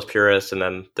serverless purists and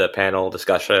then the panel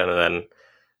discussion and then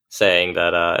saying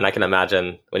that, and I can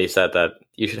imagine when you said that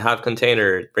you should have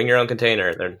container, bring your own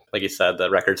container. Then, like you said, the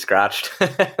record scratched.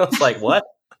 I was like, what?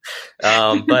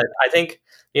 But I think,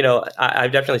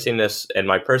 I've definitely seen this in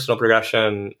my personal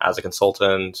progression as a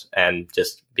consultant and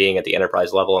just being at the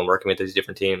enterprise level and working with these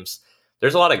different teams.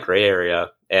 There's a lot of gray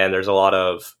area and there's a lot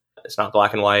of, it's not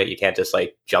black and white. You can't just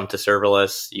like jump to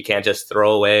serverless. You can't just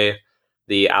throw away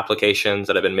the applications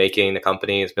that have been making the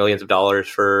companies millions of dollars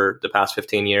for the past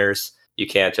 15 years. You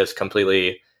can't just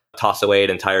completely toss away an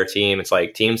entire team. It's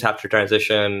like teams have to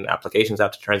transition, applications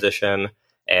have to transition,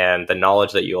 and the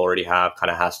knowledge that you already have kind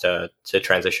of has to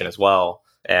transition as well.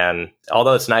 And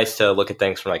although it's nice to look at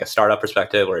things from like a startup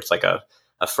perspective where it's like a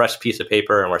fresh piece of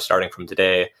paper and we're starting from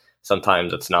today,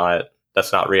 sometimes that's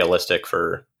not realistic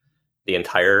for the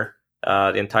entire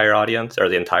audience or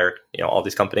the entire, all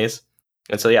these companies.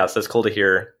 And so, yeah, so it's cool to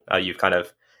hear you've kind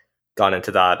of gone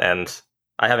into that. And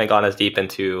I haven't gone as deep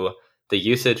into the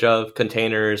usage of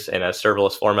containers in a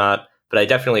serverless format, but I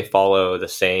definitely follow the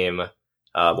same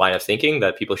line of thinking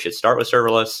that people should start with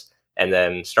serverless and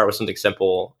then start with something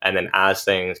simple. And then as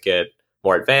things get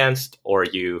more advanced, or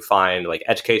you find like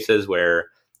edge cases where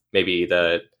maybe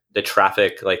the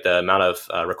traffic, like the amount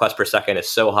of requests per second is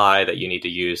so high that you need to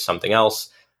use something else,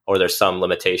 or there's some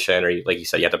limitation, or like you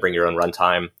said, you have to bring your own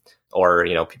runtime, or,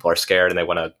 people are scared and they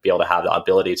want to be able to have the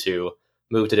ability to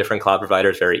move to different cloud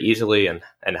providers very easily and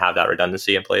have that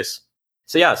redundancy in place.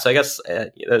 So yeah, so I guess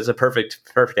there's a perfect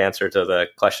answer to the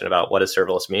question about what does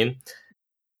serverless mean.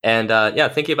 And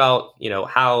thinking about,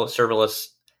 how serverless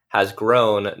has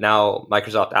grown. Now,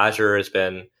 Microsoft Azure has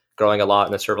been growing a lot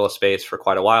in the serverless space for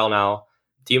quite a while now.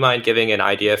 Do you mind giving an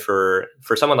idea for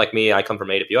someone like me? I come from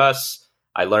AWS.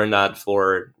 I learned that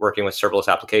for working with serverless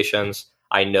applications.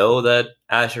 I know that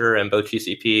Azure and both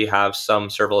GCP have some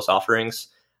serverless offerings,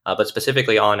 but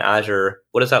specifically on Azure,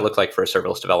 what does that look like for a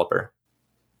serverless developer?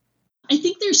 I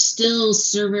think there's still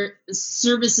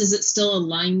services that still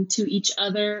align to each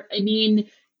other. I mean,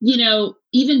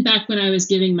 even back when I was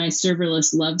giving my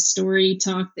serverless love story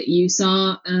talk that you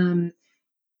saw.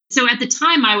 So at the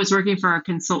time I was working for a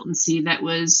consultancy that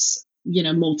was,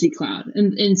 multi-cloud.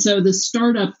 And so the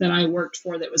startup that I worked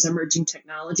for that was Emerging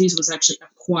Technologies was actually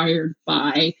acquired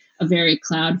by a very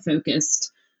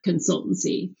cloud-focused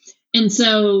consultancy. And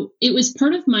so it was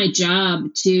part of my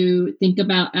job to think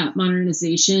about app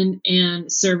modernization and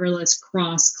serverless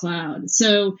cross-cloud.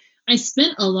 So I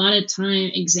spent a lot of time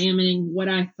examining what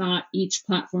I thought each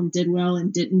platform did well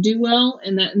and didn't do well.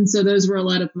 And so those were a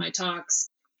lot of my talks.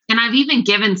 And I've even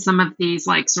given some of these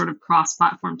like sort of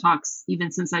cross-platform talks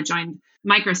even since I joined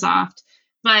Microsoft.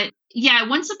 But yeah,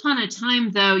 once upon a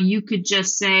time, though, you could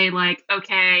just say like,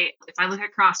 okay, if I look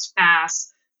across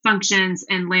FAS, functions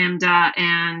and Lambda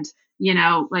and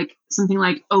like something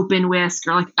like OpenWhisk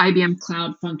or like IBM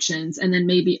Cloud Functions, and then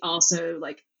maybe also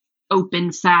like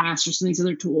OpenFast or some of these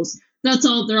other tools.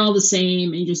 They're all the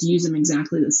same, and you just use them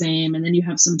exactly the same. And then you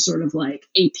have some sort of like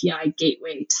API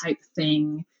gateway type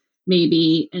thing,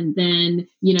 maybe. And then,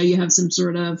 you have some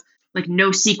sort of like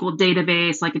NoSQL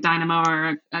database, like a Dynamo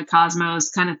or a Cosmos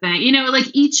kind of thing. Like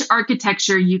each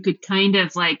architecture, you could kind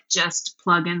of like just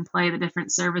plug and play the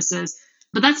different services.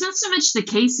 But that's not so much the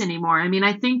case anymore. I mean,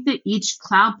 I think that each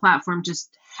cloud platform just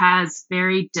has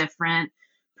very different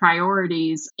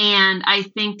priorities. And I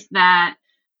think that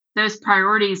those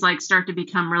priorities like start to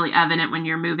become really evident when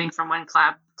you're moving from one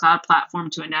cloud platform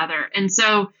to another. And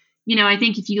so, I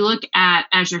think if you look at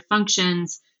Azure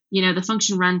Functions, the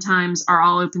function runtimes are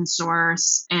all open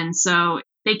source. And so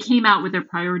they came out with their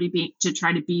priority to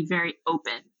try to be very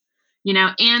open,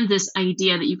 and this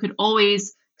idea that you could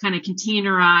always kind of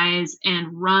containerize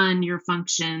and run your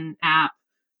function app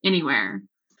anywhere.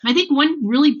 I think one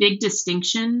really big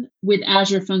distinction with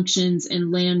Azure Functions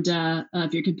and Lambda,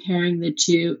 if you're comparing the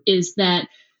two, is that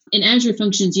in Azure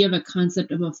Functions, you have a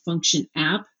concept of a function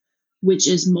app, which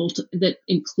is that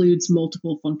includes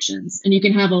multiple functions, and you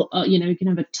can have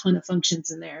a ton of functions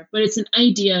in there. But it's an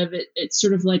idea of it. It's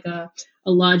sort of like a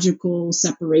logical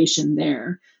separation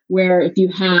there, where if you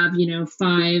have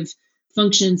 5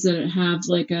 functions that have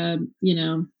like a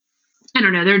I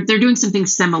don't know, they're doing something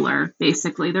similar.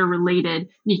 Basically, they're related. And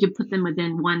you can put them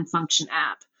within one function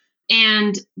app.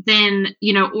 And then,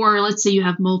 or let's say you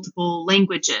have multiple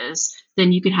languages,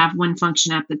 then you could have one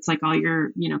function app that's like all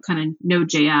your, kind of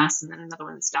Node.js, and then another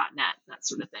one that's .NET, that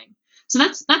sort of thing. So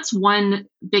that's one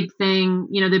big thing,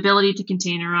 the ability to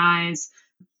containerize.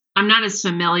 I'm not as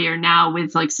familiar now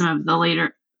with like some of the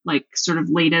later, like sort of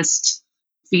latest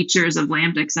features of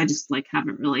Lambda, because I just like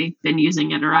haven't really been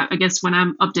using it. Or I guess when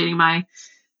I'm updating my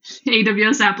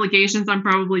AWS applications, I'm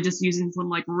probably just using some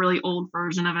like really old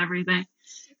version of everything.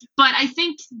 But I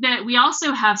think that we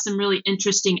also have some really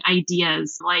interesting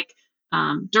ideas like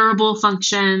durable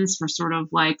functions for sort of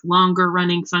like longer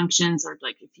running functions, or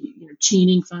like if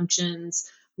chaining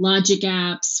functions, logic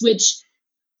apps, which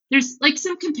there's like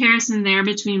some comparison there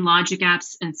between logic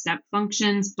apps and step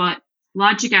functions, but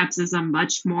logic apps is a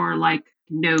much more like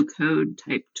no code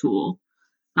type tool.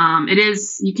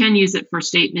 You can use it for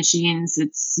state machines.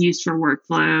 It's used for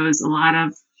workflows. A lot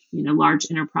of, large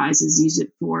enterprises use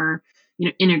it for,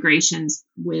 integrations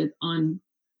with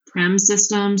on-prem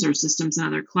systems or systems in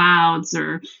other clouds,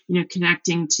 or,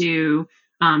 connecting to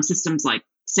systems like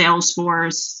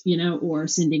Salesforce, or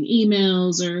sending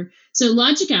emails. Or so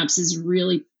logic apps is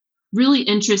really, really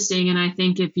interesting. And I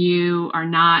think if you are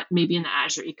not maybe in the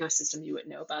Azure ecosystem, you wouldn't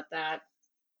know about that.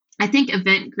 I think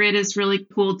Event Grid is really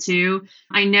cool too.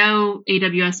 I know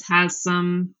AWS has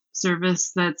some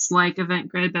service that's like Event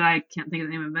Grid, but I can't think of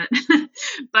the name of it.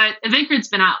 But Event Grid's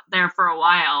been out there for a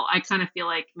while. I kind of feel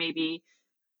like maybe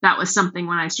that was something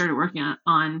when I started working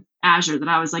on Azure that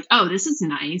I was like, oh, this is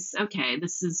nice. Okay,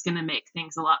 this is going to make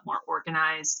things a lot more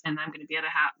organized, and I'm going to be able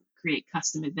to create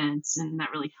custom events, and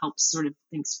that really helps sort of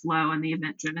things flow on the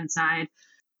event-driven side.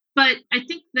 But I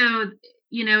think though,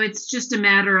 it's just a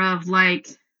matter of like,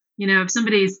 if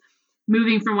somebody's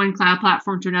moving from one cloud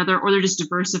platform to another, or they're just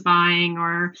diversifying,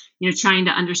 or, trying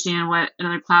to understand what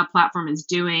another cloud platform is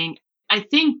doing, I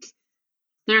think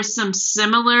there's some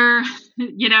similar,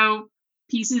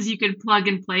 pieces you could plug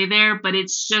and play there, but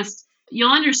it's just,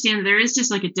 you'll understand that there is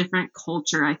just like a different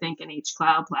culture, I think, in each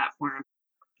cloud platform,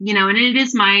 and it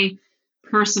is my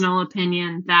personal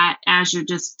opinion that Azure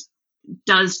just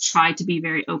does try to be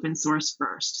very open source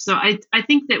first. So I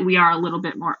think that we are a little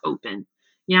bit more open.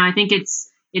 I think it's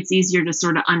easier to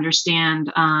sort of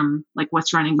understand like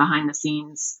what's running behind the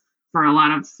scenes for a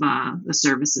lot of the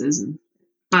services.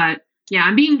 But yeah,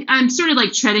 I'm sort of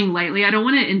like treading lightly. I don't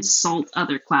want to insult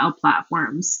other cloud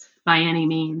platforms by any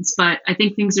means, but I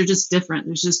think things are just different.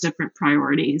 There's just different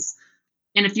priorities.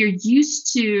 And if you're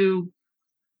used to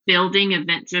building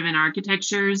event-driven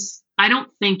architectures, I don't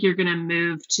think you're going to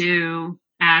move to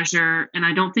Azure, and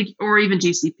I don't think, or even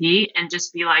GCP, and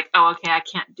just be like, oh, okay, I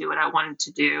can't do what I wanted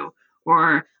to do,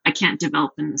 or I can't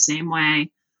develop in the same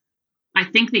way. I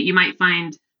think that you might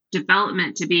find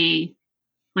development to be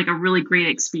like a really great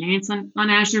experience on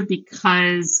Azure,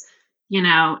 because,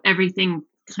 everything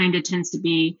kind of tends to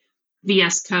be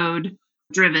VS Code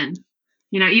driven.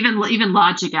 Even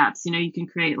logic apps, you can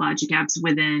create logic apps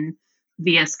within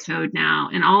VS Code now,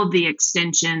 and all of the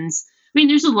extensions. I mean,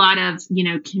 there's a lot of,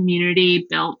 community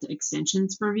built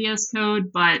extensions for VS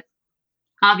Code, but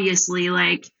obviously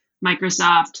like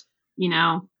Microsoft,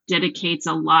 dedicates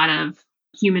a lot of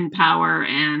human power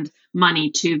and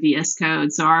money to VS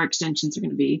Code. So our extensions are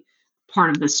going to be part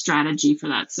of the strategy for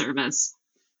that service.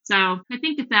 So I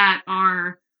think that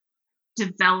our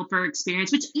developer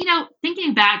experience, which,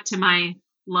 thinking back to my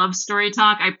love story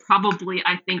talk, I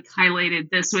think highlighted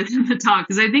this within the talk,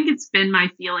 because I think it's been my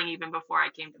feeling even before I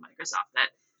came to Microsoft that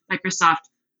Microsoft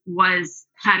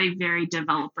had a very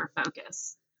developer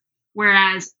focus.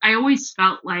 Whereas I always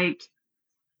felt like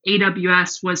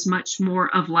AWS was much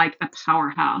more of like a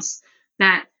powerhouse,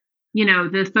 that,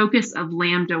 the focus of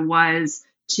Lambda was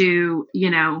to,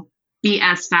 be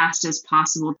as fast as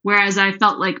possible. Whereas I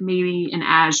felt like maybe in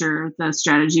Azure, the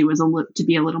strategy was to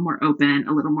be a little more open,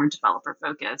 a little more developer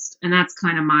focused. And that's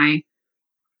kind of my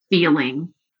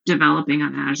feeling developing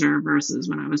on Azure versus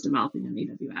when I was developing on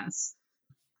AWS.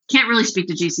 Can't really speak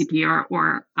to GCP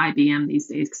or IBM these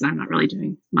days because I'm not really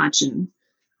doing much in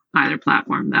either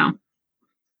platform though.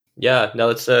 Yeah, no,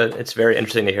 it's very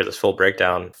interesting to hear this full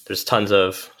breakdown. There's tons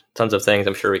of things.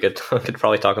 I'm sure we could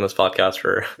probably talk on this podcast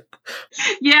for.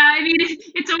 Yeah, I mean,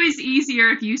 it's always easier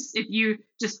if you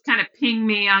just kind of ping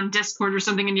me on Discord or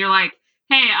something, and you're like,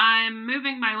 "Hey, I'm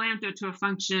moving my Lambda to a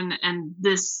function, and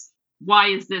why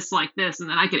is this like this?" And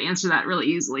then I could answer that really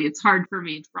easily. It's hard for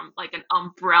me from like an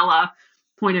umbrella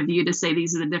point of view to say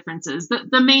these are the differences.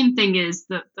 The main thing is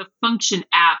the function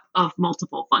app of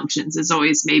multiple functions is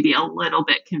always maybe a little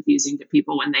bit confusing to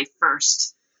people when they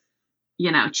first,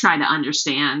 try to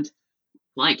understand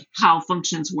like how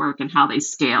functions work and how they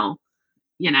scale,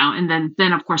 and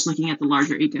then of course looking at the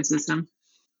larger ecosystem.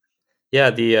 Yeah,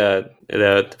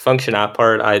 the function app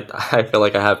part, I feel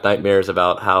like I have nightmares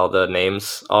about how the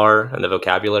names are and the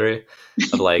vocabulary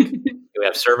of like we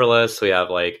have serverless, we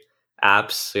have like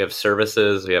apps, we have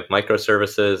services, we have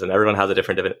microservices, and everyone has a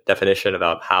different definition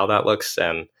about how that looks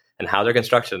and how they're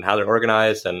constructed and how they're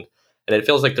organized. And it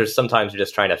feels like there's sometimes you're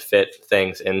just trying to fit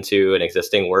things into an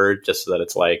existing word just so that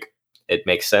it's like, it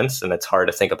makes sense. And it's hard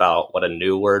to think about what a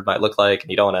new word might look like.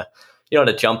 And you don't want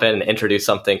to jump in and introduce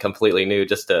something completely new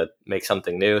just to make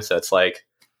something new. So it's like,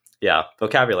 yeah,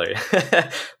 vocabulary.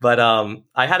 But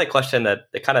I had a question that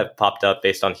it kind of popped up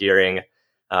based on hearing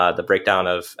the breakdown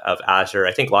of Azure.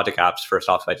 I think Logic Apps, first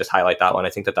off, if I just highlight that one, I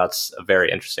think that's a very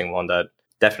interesting one that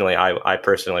definitely I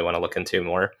personally want to look into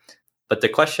more. But the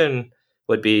question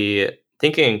would be,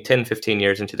 thinking 10, 15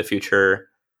 years into the future,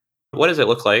 what does it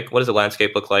look like? What does the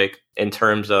landscape look like in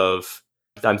terms of,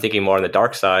 I'm thinking more on the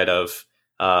dark side of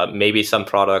maybe some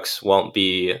products won't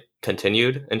be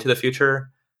continued into the future.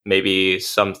 Maybe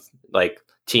some like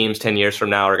teams 10 years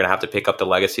from now are going to have to pick up the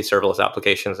legacy serverless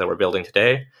applications that we're building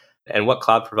today. And what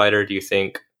cloud provider do you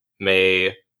think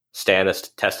may stand the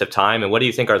test of time? And what do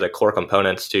you think are the core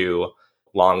components to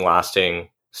long-lasting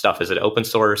stuff? Is it open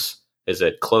source? Is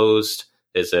it closed?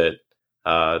 Is it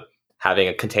having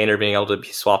a container being able to be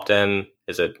swapped in?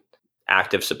 Is it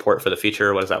active support for the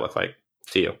feature? What does that look like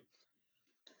to you?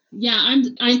 Yeah,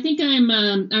 I think I'm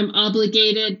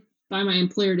obligated by my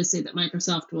employer to say that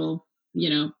Microsoft will,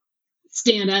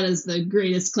 stand out as the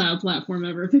greatest cloud platform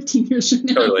ever 15 years from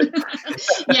now. Totally.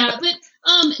 Yeah, but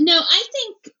no, I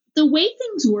think the way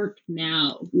things work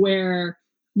now, where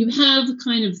you have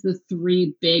kind of the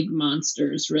three big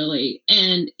monsters, really,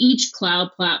 and each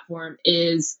cloud platform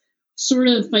is sort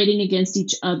of fighting against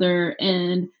each other.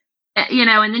 And,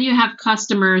 and then you have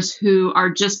customers who are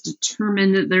just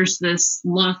determined that there's this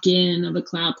lock-in of a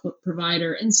cloud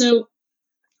provider. And so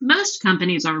most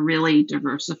companies are really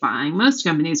diversifying. Most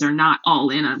companies are not all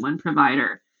in on one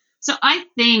provider. So I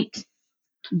think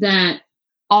that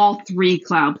all three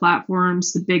cloud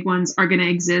platforms, the big ones, are going to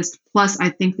exist. Plus, I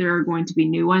think there are going to be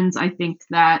new ones. I think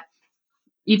that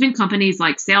even companies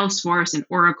like Salesforce and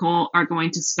Oracle are going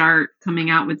to start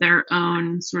coming out with their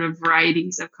own sort of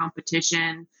varieties of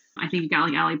competition. I think you got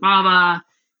like Alibaba.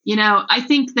 I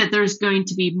think that there's going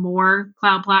to be more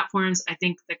cloud platforms. I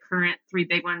think the current three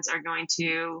big ones are going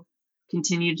to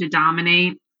continue to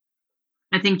dominate.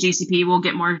 I think GCP will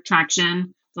get more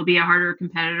traction. They'll be a harder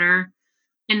competitor.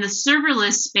 In the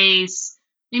serverless space,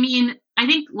 I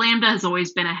think Lambda has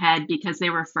always been ahead because they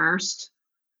were first,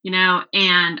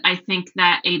 and I think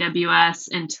that AWS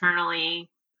internally,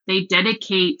 they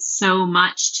dedicate so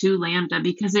much to Lambda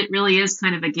because it really is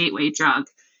kind of a gateway drug.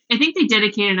 I think they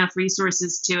dedicate enough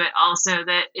resources to it also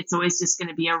that it's always just going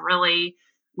to be a really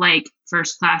like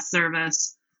first class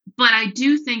service. But I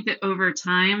do think that over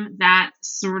time, that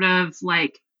sort of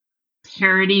like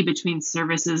parity between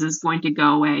services is going to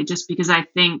go away, just because I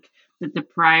think that the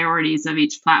priorities of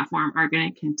each platform are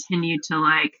going to continue to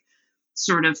like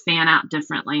sort of fan out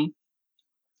differently.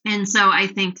 And so I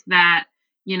think that,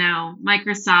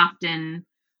 Microsoft and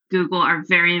Google are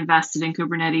very invested in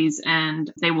Kubernetes,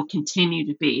 and they will continue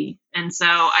to be. And so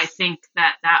I think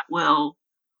that will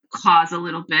cause a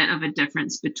little bit of a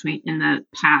difference between in the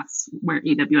paths where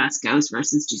AWS goes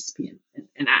versus GCP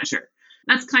and Azure.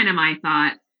 That's kind of my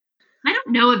thought. I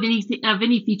don't know of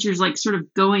any features like sort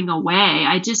of going away.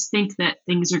 I just think that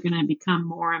things are going to become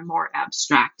more and more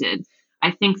abstracted.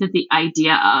 I think that the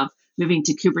idea of moving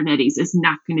to Kubernetes is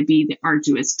not going to be the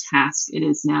arduous task it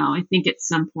is now. I think at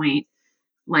some point,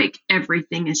 like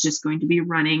everything is just going to be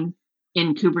running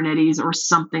in Kubernetes or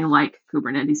something like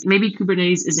Kubernetes. Maybe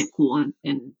Kubernetes isn't cool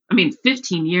in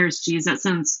 15 years, geez, that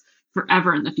sounds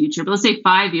forever in the future. But let's say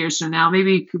 5 years from now,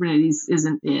 maybe Kubernetes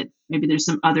isn't it. Maybe there's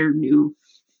some other new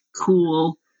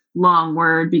cool long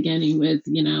word beginning with,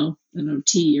 I don't know,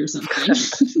 T or something,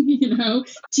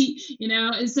 T,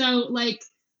 and so like,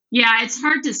 yeah, it's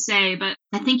hard to say, but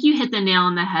I think you hit the nail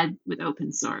on the head with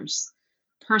open source.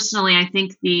 Personally, I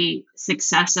think the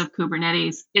success of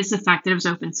Kubernetes is the fact that it was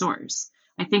open source.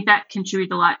 I think that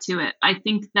contributed a lot to it. I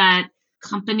think that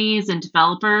companies and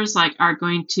developers are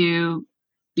going to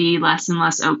be less and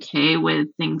less okay with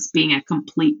things being a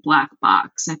complete black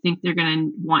box. I think they're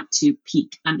going to want to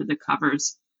peek under the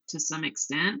covers to some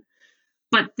extent.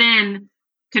 But then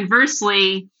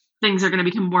conversely, things are going to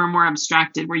become more and more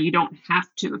abstracted where you don't have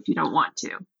to if you don't want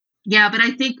to. Yeah, but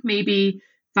I think maybe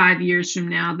 5 years from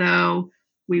now, though,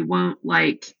 we won't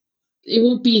it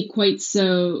won't be quite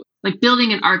so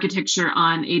building an architecture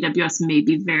on AWS may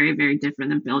be very, very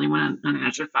different than building one on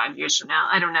Azure 5 years from now.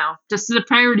 I don't know. Just the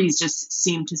priorities just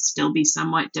seem to still be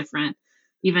somewhat different,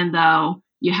 even though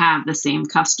you have the same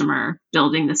customer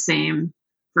building the same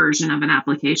version of an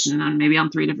application maybe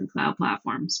on 3 different cloud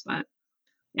platforms. But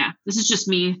yeah, this is just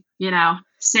me,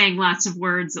 saying lots of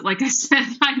words that, like I said,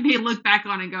 I may look back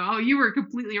on and go, oh, you were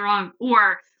completely wrong.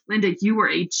 Or Linda, you were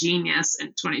a genius in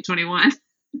 2021.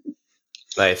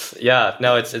 Nice. Yeah,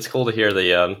 no, it's cool to hear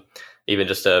the even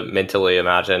just to mentally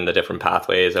imagine the different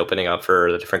pathways opening up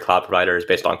for the different cloud providers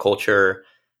based on culture,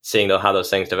 seeing how those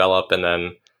things develop, and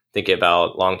then thinking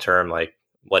about long term,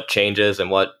 what changes and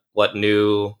what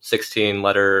new 16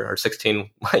 letter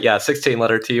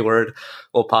T word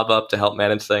will pop up to help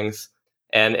manage things.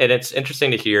 And it's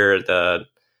interesting to hear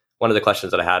one of the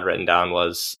questions that I had written down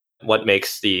was what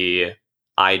makes the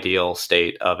ideal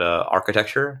state of an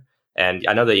architecture. And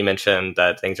I know that you mentioned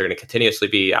that things are going to continuously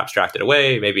be abstracted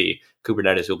away. Maybe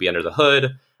Kubernetes will be under the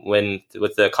hood.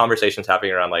 With the conversations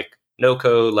happening around no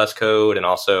code, less code, and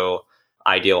also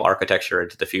ideal architecture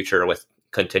into the future with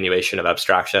continuation of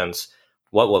abstractions,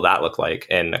 what will that look like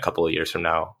in a couple of years from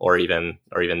now, or even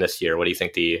this year? What do you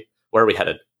think where are we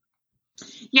headed?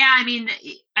 Yeah,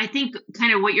 I think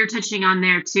kind of what you're touching on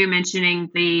there too, mentioning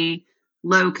the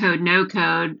low code, no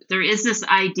code, there is this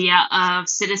idea of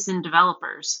citizen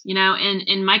developers,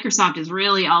 and Microsoft is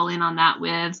really all in on that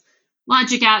with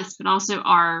Logic Apps, but also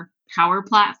our Power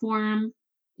Platform,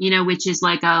 which is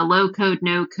a low code,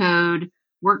 no code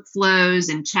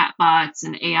workflows and chatbots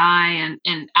and AI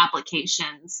and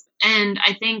applications. And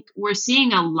I think we're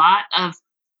seeing a lot of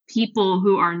people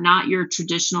who are not your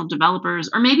traditional developers,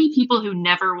 or maybe people who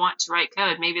never want to write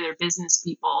code, maybe they're business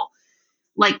people,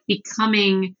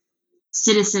 becoming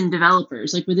citizen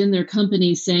developers, within their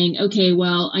company saying, okay,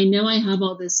 well, I know I have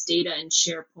all this data in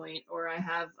SharePoint, or I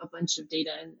have a bunch of data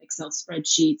in Excel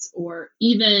spreadsheets, or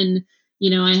even,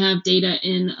 I have data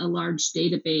in a large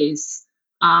database,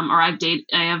 or I have data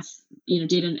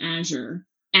in Azure,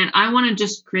 and I want to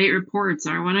just create reports,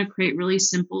 or I want to create really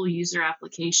simple user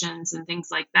applications and things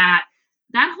like that.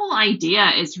 That whole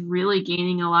idea is really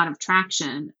gaining a lot of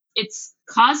traction. It's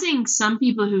causing some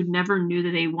people who never knew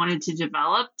that they wanted to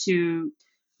develop to,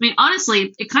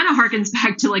 honestly, it kind of harkens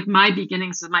back to my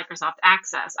beginnings with Microsoft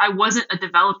Access. I wasn't a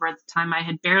developer at the time. I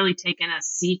had barely taken a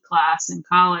C class in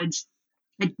college.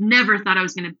 I never thought I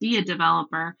was going to be a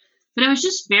developer, but it was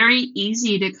just very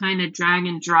easy to kind of drag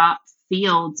and drop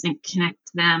fields and connect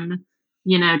them,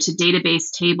 to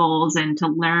database tables and to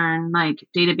learn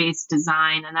database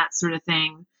design and that sort of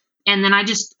thing. And then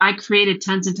I created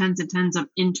tons and tons and tons of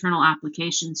internal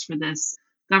applications for this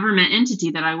government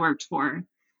entity that I worked for.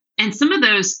 And some of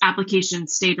those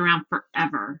applications stayed around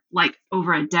forever,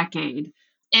 over a decade.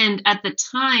 And at the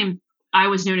time, I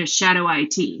was known as Shadow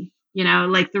IT.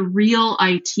 The real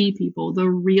IT people, the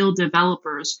real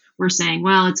developers were saying,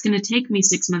 well, it's going to take me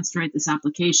 6 months to write this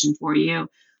application for you.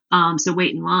 So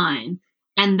wait in line.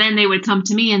 And then they would come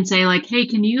to me and say hey,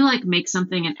 can you make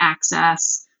something in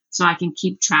Access so I can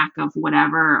keep track of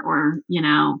whatever, or,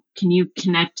 can you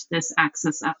connect this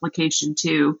Access application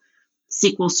to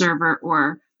SQL Server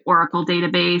or Oracle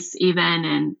database even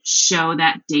and show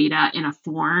that data in a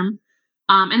form?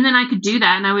 And then I could do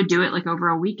that, and I would do it over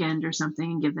a weekend or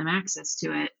something and give them access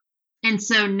to it. And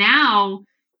so now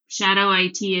Shadow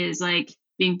IT is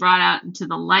being brought out into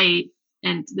the light,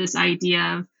 and this idea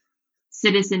of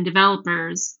citizen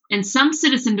developers. And some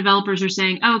citizen developers are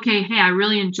saying, oh, okay, hey, I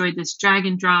really enjoyed this drag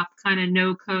and drop kind of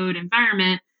no code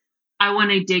environment. I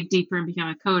want to dig deeper and become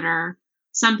a coder.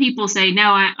 Some people say, no,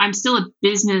 I'm still a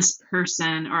business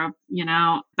person, or,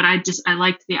 but I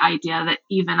liked the idea that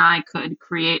even I could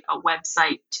create a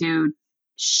website to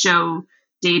show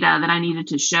data that I needed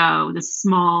to show, this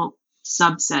small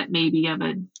subset maybe of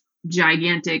a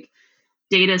gigantic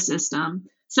data system.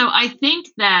 So I think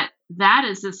that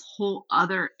is this whole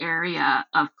other area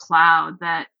of cloud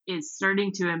that is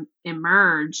starting to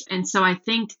emerge. And so I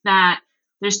think that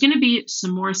there's going to be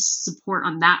some more support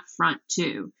on that front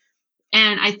too.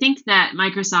 And I think that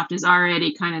Microsoft is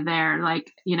already kind of there, and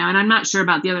I'm not sure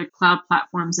about the other cloud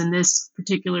platforms in this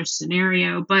particular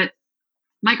scenario, but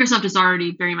Microsoft is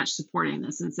already very much supporting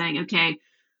this and saying, okay,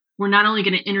 we're not only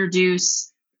going to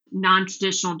introduce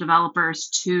non-traditional developers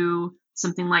to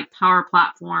something like Power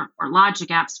Platform or Logic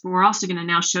Apps, but we're also going to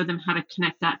now show them how to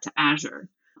connect that to Azure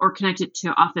or connect it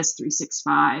to Office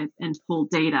 365 and pull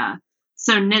data.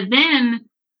 So then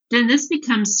this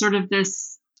becomes sort of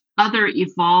this other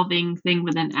evolving thing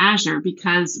within Azure,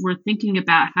 because we're thinking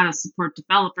about how to support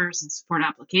developers and support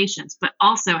applications, but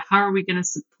also how are we going to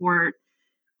support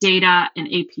data and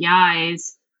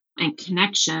APIs and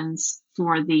connections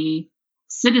for the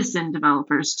citizen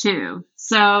developers too.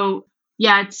 So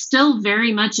yeah, it's still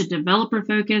very much a developer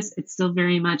focus. It's still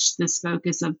very much this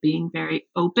focus of being very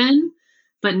open,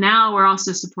 but now we're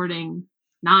also supporting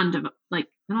I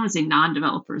don't want to say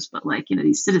non-developers, but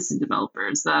these citizen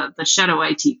developers, the shadow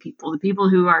IT people, the people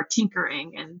who are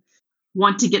tinkering and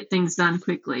want to get things done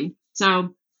quickly.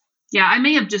 So yeah, I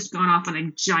may have just gone off on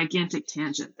a gigantic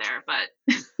tangent there,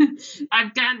 but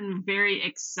I've gotten very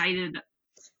excited.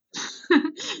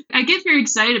 I get very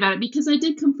excited about it because I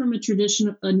did come from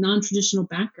a non-traditional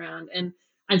background, and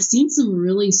I've seen some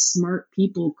really smart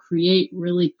people create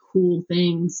really cool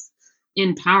things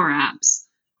in Power Apps,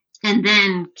 and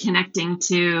then connecting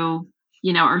to,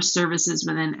 our services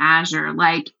within Azure,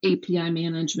 like API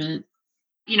management.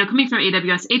 Coming from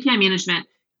AWS, API management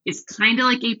is kind of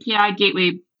like API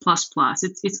Gateway plus.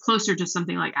 It's closer to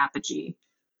something like Apigee,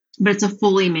 but it's a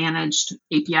fully managed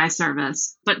API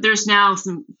service. But there's now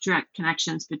some direct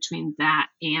connections between that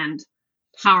and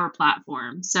Power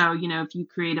Platform. So, if you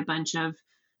create a bunch of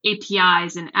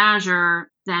APIs in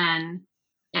Azure, then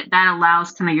that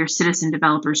allows kind of your citizen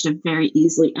developers to very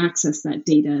easily access that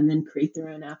data and then create their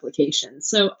own applications.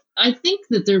 So I think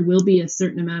that there will be a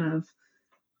certain amount of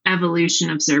evolution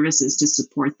of services to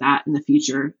support that in the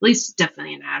future, at least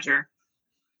definitely in Azure.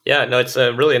 Yeah, no, it's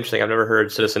really interesting. I've never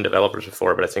heard citizen developers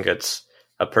before, but I think it's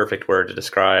a perfect word to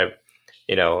describe,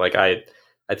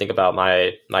 I think about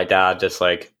my dad, just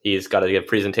he's got to give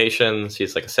presentations.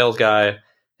 He's like a sales guy,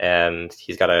 and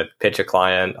he's got to pitch a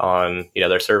client on,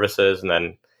 their services. And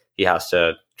then he has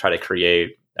to try to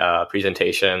create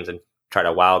presentations and try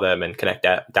to wow them and connect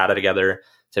data together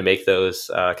to make those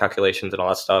calculations and all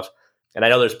that stuff. And I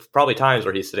know there's probably times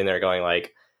where he's sitting there going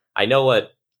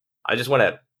I just want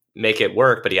to make it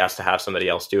work, but he has to have somebody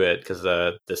else do it because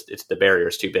the barrier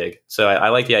is too big. So I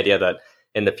like the idea that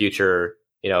in the future,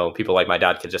 people like my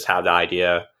dad could just have the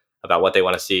idea about what they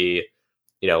want to see,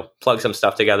 plug some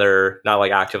stuff together, not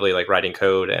actively writing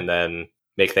code, and then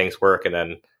make things work and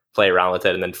then play around with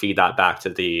it and then feed that back to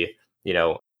the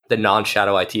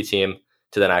non-shadow IT team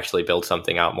to then actually build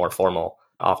something out more formal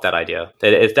off that idea.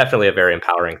 It's definitely a very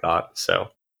empowering thought. So,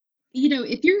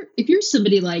 if you're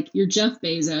somebody like you're Jeff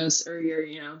Bezos or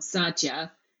you're,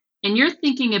 Satya, and you're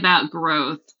thinking about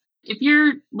growth, if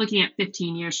you're looking at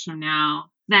 15 years from now,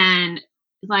 then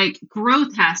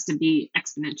growth has to be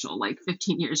exponential,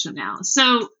 15 years from now.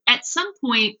 So at some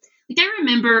point, I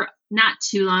remember not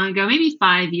too long ago, maybe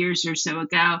 5 years or so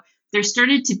ago, there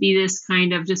started to be this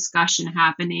kind of discussion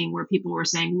happening where people were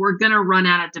saying, we're going to run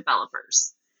out of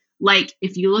developers.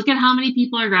 If you look at how many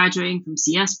people are graduating from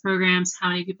CS programs, how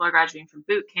many people are graduating from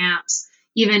boot camps,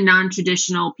 even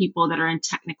non-traditional people that are in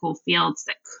technical fields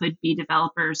that could be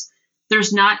developers,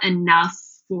 there's not enough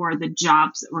for the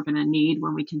jobs that we're going to need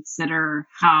when we consider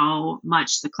how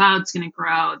much the cloud's going to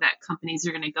grow, that companies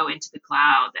are going to go into the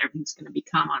cloud, that everything's going to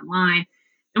become online.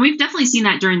 And we've definitely seen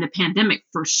that during the pandemic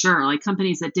for sure.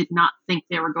 Companies that did not think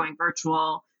they were going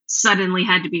virtual suddenly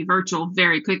had to be virtual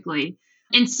very quickly.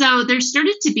 And so there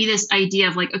started to be this idea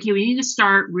of okay, we need to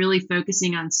start really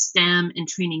focusing on STEM and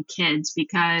training kids,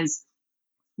 because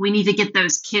we need to get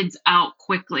those kids out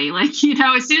quickly. As soon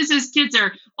as those kids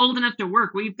are old enough to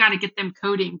work, we've got to get them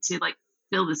coding to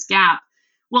fill this gap.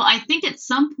 Well, I think at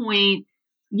some point,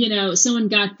 someone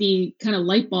got the kind of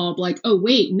light bulb, oh,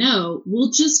 wait, no,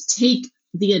 we'll just take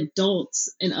the adults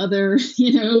and other,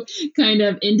 kind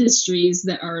of industries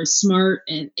that are smart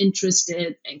and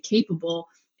interested and capable,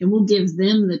 and we'll give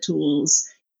them the tools.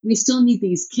 We still need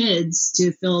these kids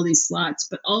to fill these slots,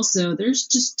 but also there's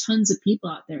just tons of people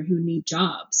out there who need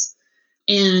jobs.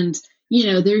 And,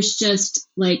 there's just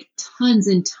like tons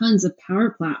and tons of power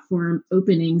platform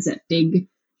openings at big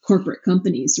corporate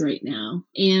companies right now.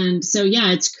 And so,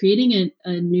 yeah, it's creating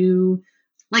a new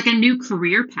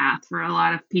career path for a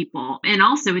lot of people. And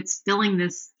also it's filling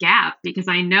this gap, because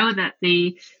I know that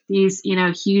these,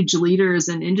 huge leaders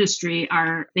in industry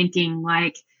are thinking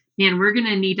like, man, we're going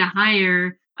to need to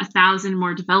hire 1,000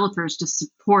 more developers to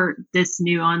support this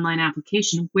new online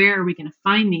application. Where are we going to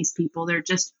find these people? They're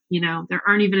just, there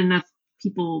aren't even enough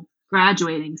people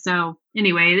graduating. So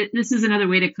anyway, this is another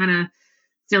way to kind of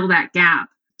fill that gap.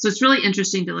 So it's really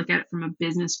interesting to look at it from a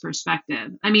business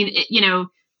perspective. I mean,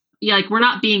 we're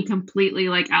not being completely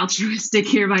like altruistic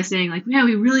here by saying like, yeah,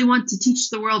 we really want to teach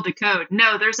the world to code.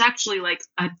 No, there's actually like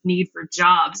a need for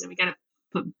jobs, and we got to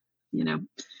put,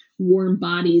 warm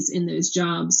bodies in those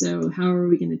jobs. So how are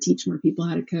we going to teach more people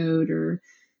how to code or,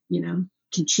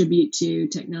 contribute to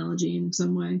technology in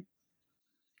some way?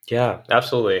 Yeah,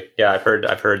 absolutely. Yeah, I've heard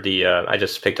I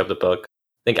just picked up the book.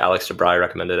 I think Alex DeBry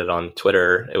recommended it on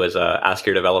Twitter. It was Ask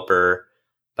Your Developer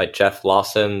by Jeff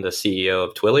Lawson, the CEO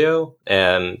of Twilio.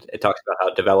 And it talks about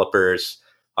how developers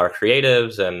are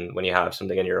creatives. And when you have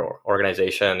something in your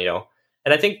organization,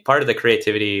 and I think part of the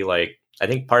creativity, I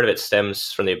think part of it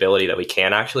stems from the ability that we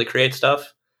can actually create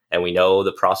stuff, and we know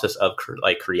the process of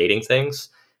creating things.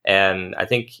 And I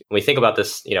think when we think about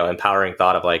this, empowering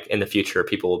thought of like in the future,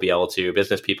 people will be able to,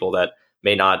 business people that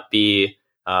may not be,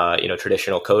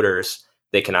 traditional coders,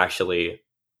 they can actually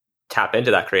tap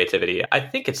into that creativity. I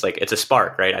think it's a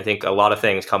spark, right? I think a lot of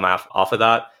things come off of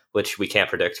that, which we can't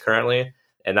predict currently.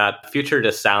 And that future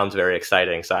just sounds very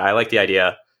exciting. So I like the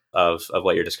idea of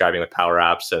what you're describing with Power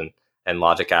Apps and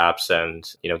Logic Apps,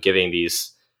 and, giving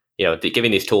these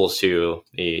tools to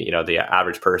the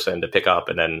average person to pick up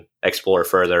and then explore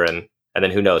further. And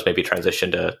then who knows, maybe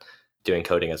transition to doing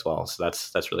coding as well. So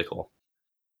that's really cool.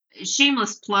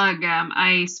 Shameless plug.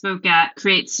 I spoke at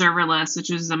Create Serverless, which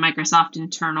was a Microsoft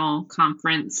internal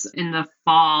conference in the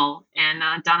fall, and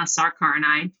Donna Sarkar and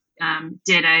I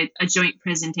did a joint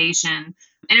presentation,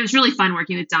 and it was really fun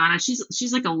working with Donna.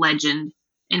 She's like a legend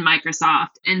in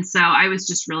Microsoft, and so I was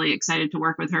just really excited to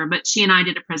work with her. But she and I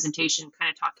did a presentation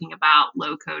kind of talking about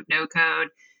low code, no code,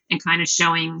 and kind of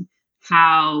showing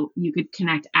how you could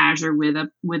connect Azure with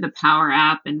a Power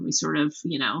App, and we sort of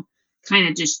kind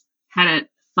of just had a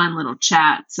fun little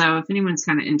chat. So if anyone's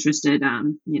kind of interested,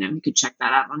 you could check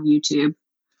that out on YouTube.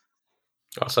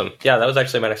 Awesome. Yeah, that was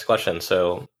actually my next question.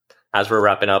 So as we're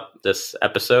wrapping up this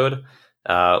episode,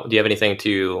 do you have anything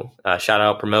to shout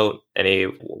out, promote?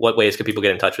 What ways could people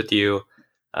get in touch with you?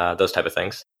 Those type of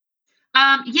things.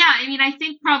 Yeah, I mean, I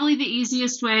think probably the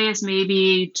easiest way is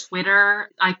maybe Twitter.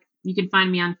 You can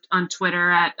find me on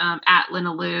Twitter at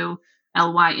Lynnaloo,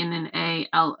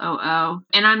 LYNNALOO.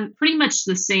 And I'm pretty much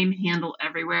the same handle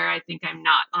everywhere. I think I'm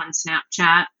not on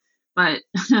Snapchat, but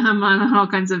I'm on all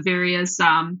kinds of various,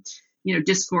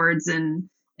 Discords and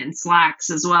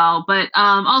Slacks as well. But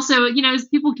also,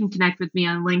 people can connect with me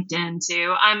on LinkedIn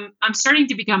too. I'm starting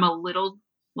to become a little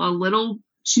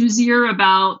choosier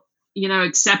about,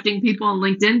 accepting people on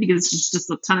LinkedIn, because it's just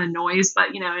a ton of noise. But,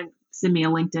 send me a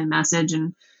LinkedIn message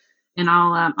and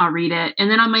I'll read it. And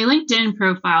then on my LinkedIn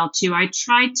profile too, I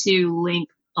try to link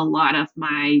a lot of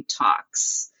my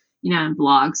talks, and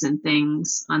blogs and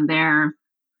things on there.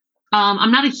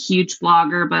 I'm not a huge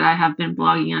blogger, but I have been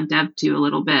blogging on Dev.to a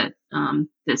little bit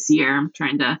this year. I'm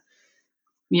trying to,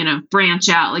 branch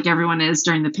out like everyone is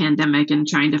during the pandemic, and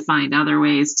trying to find other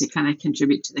ways to kind of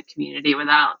contribute to the community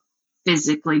without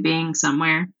physically being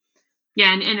somewhere.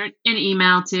 Yeah, and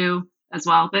email too as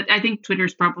well. But I think Twitter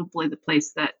is probably the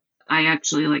place that I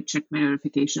actually check my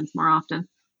notifications more often.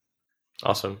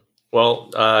 Awesome. Well,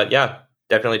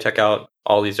 definitely check out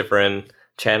all these different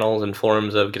channels and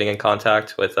forms of getting in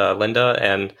contact with Linda.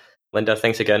 And Linda,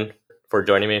 thanks again for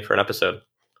joining me for an episode.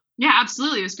 Yeah,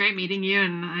 absolutely. It was great meeting you,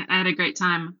 and I had a great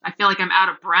time. I feel like I'm out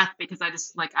of breath because I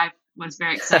was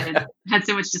very excited. Had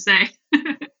so much to say.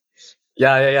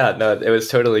 Yeah. No, it was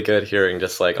totally good hearing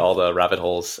just all the rabbit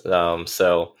holes.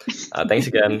 So thanks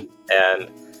again.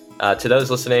 And to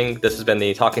those listening, this has been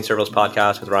the Talking Serverless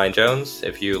podcast with Ryan Jones.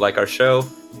 If you like our show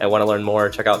and want to learn more,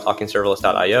 check out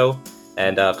talkingserverless.io.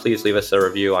 And please leave us a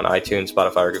review on iTunes,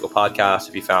 Spotify, or Google Podcasts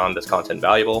if you found this content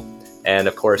valuable. And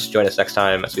of course, join us next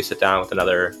time as we sit down with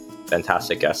another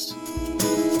fantastic guest.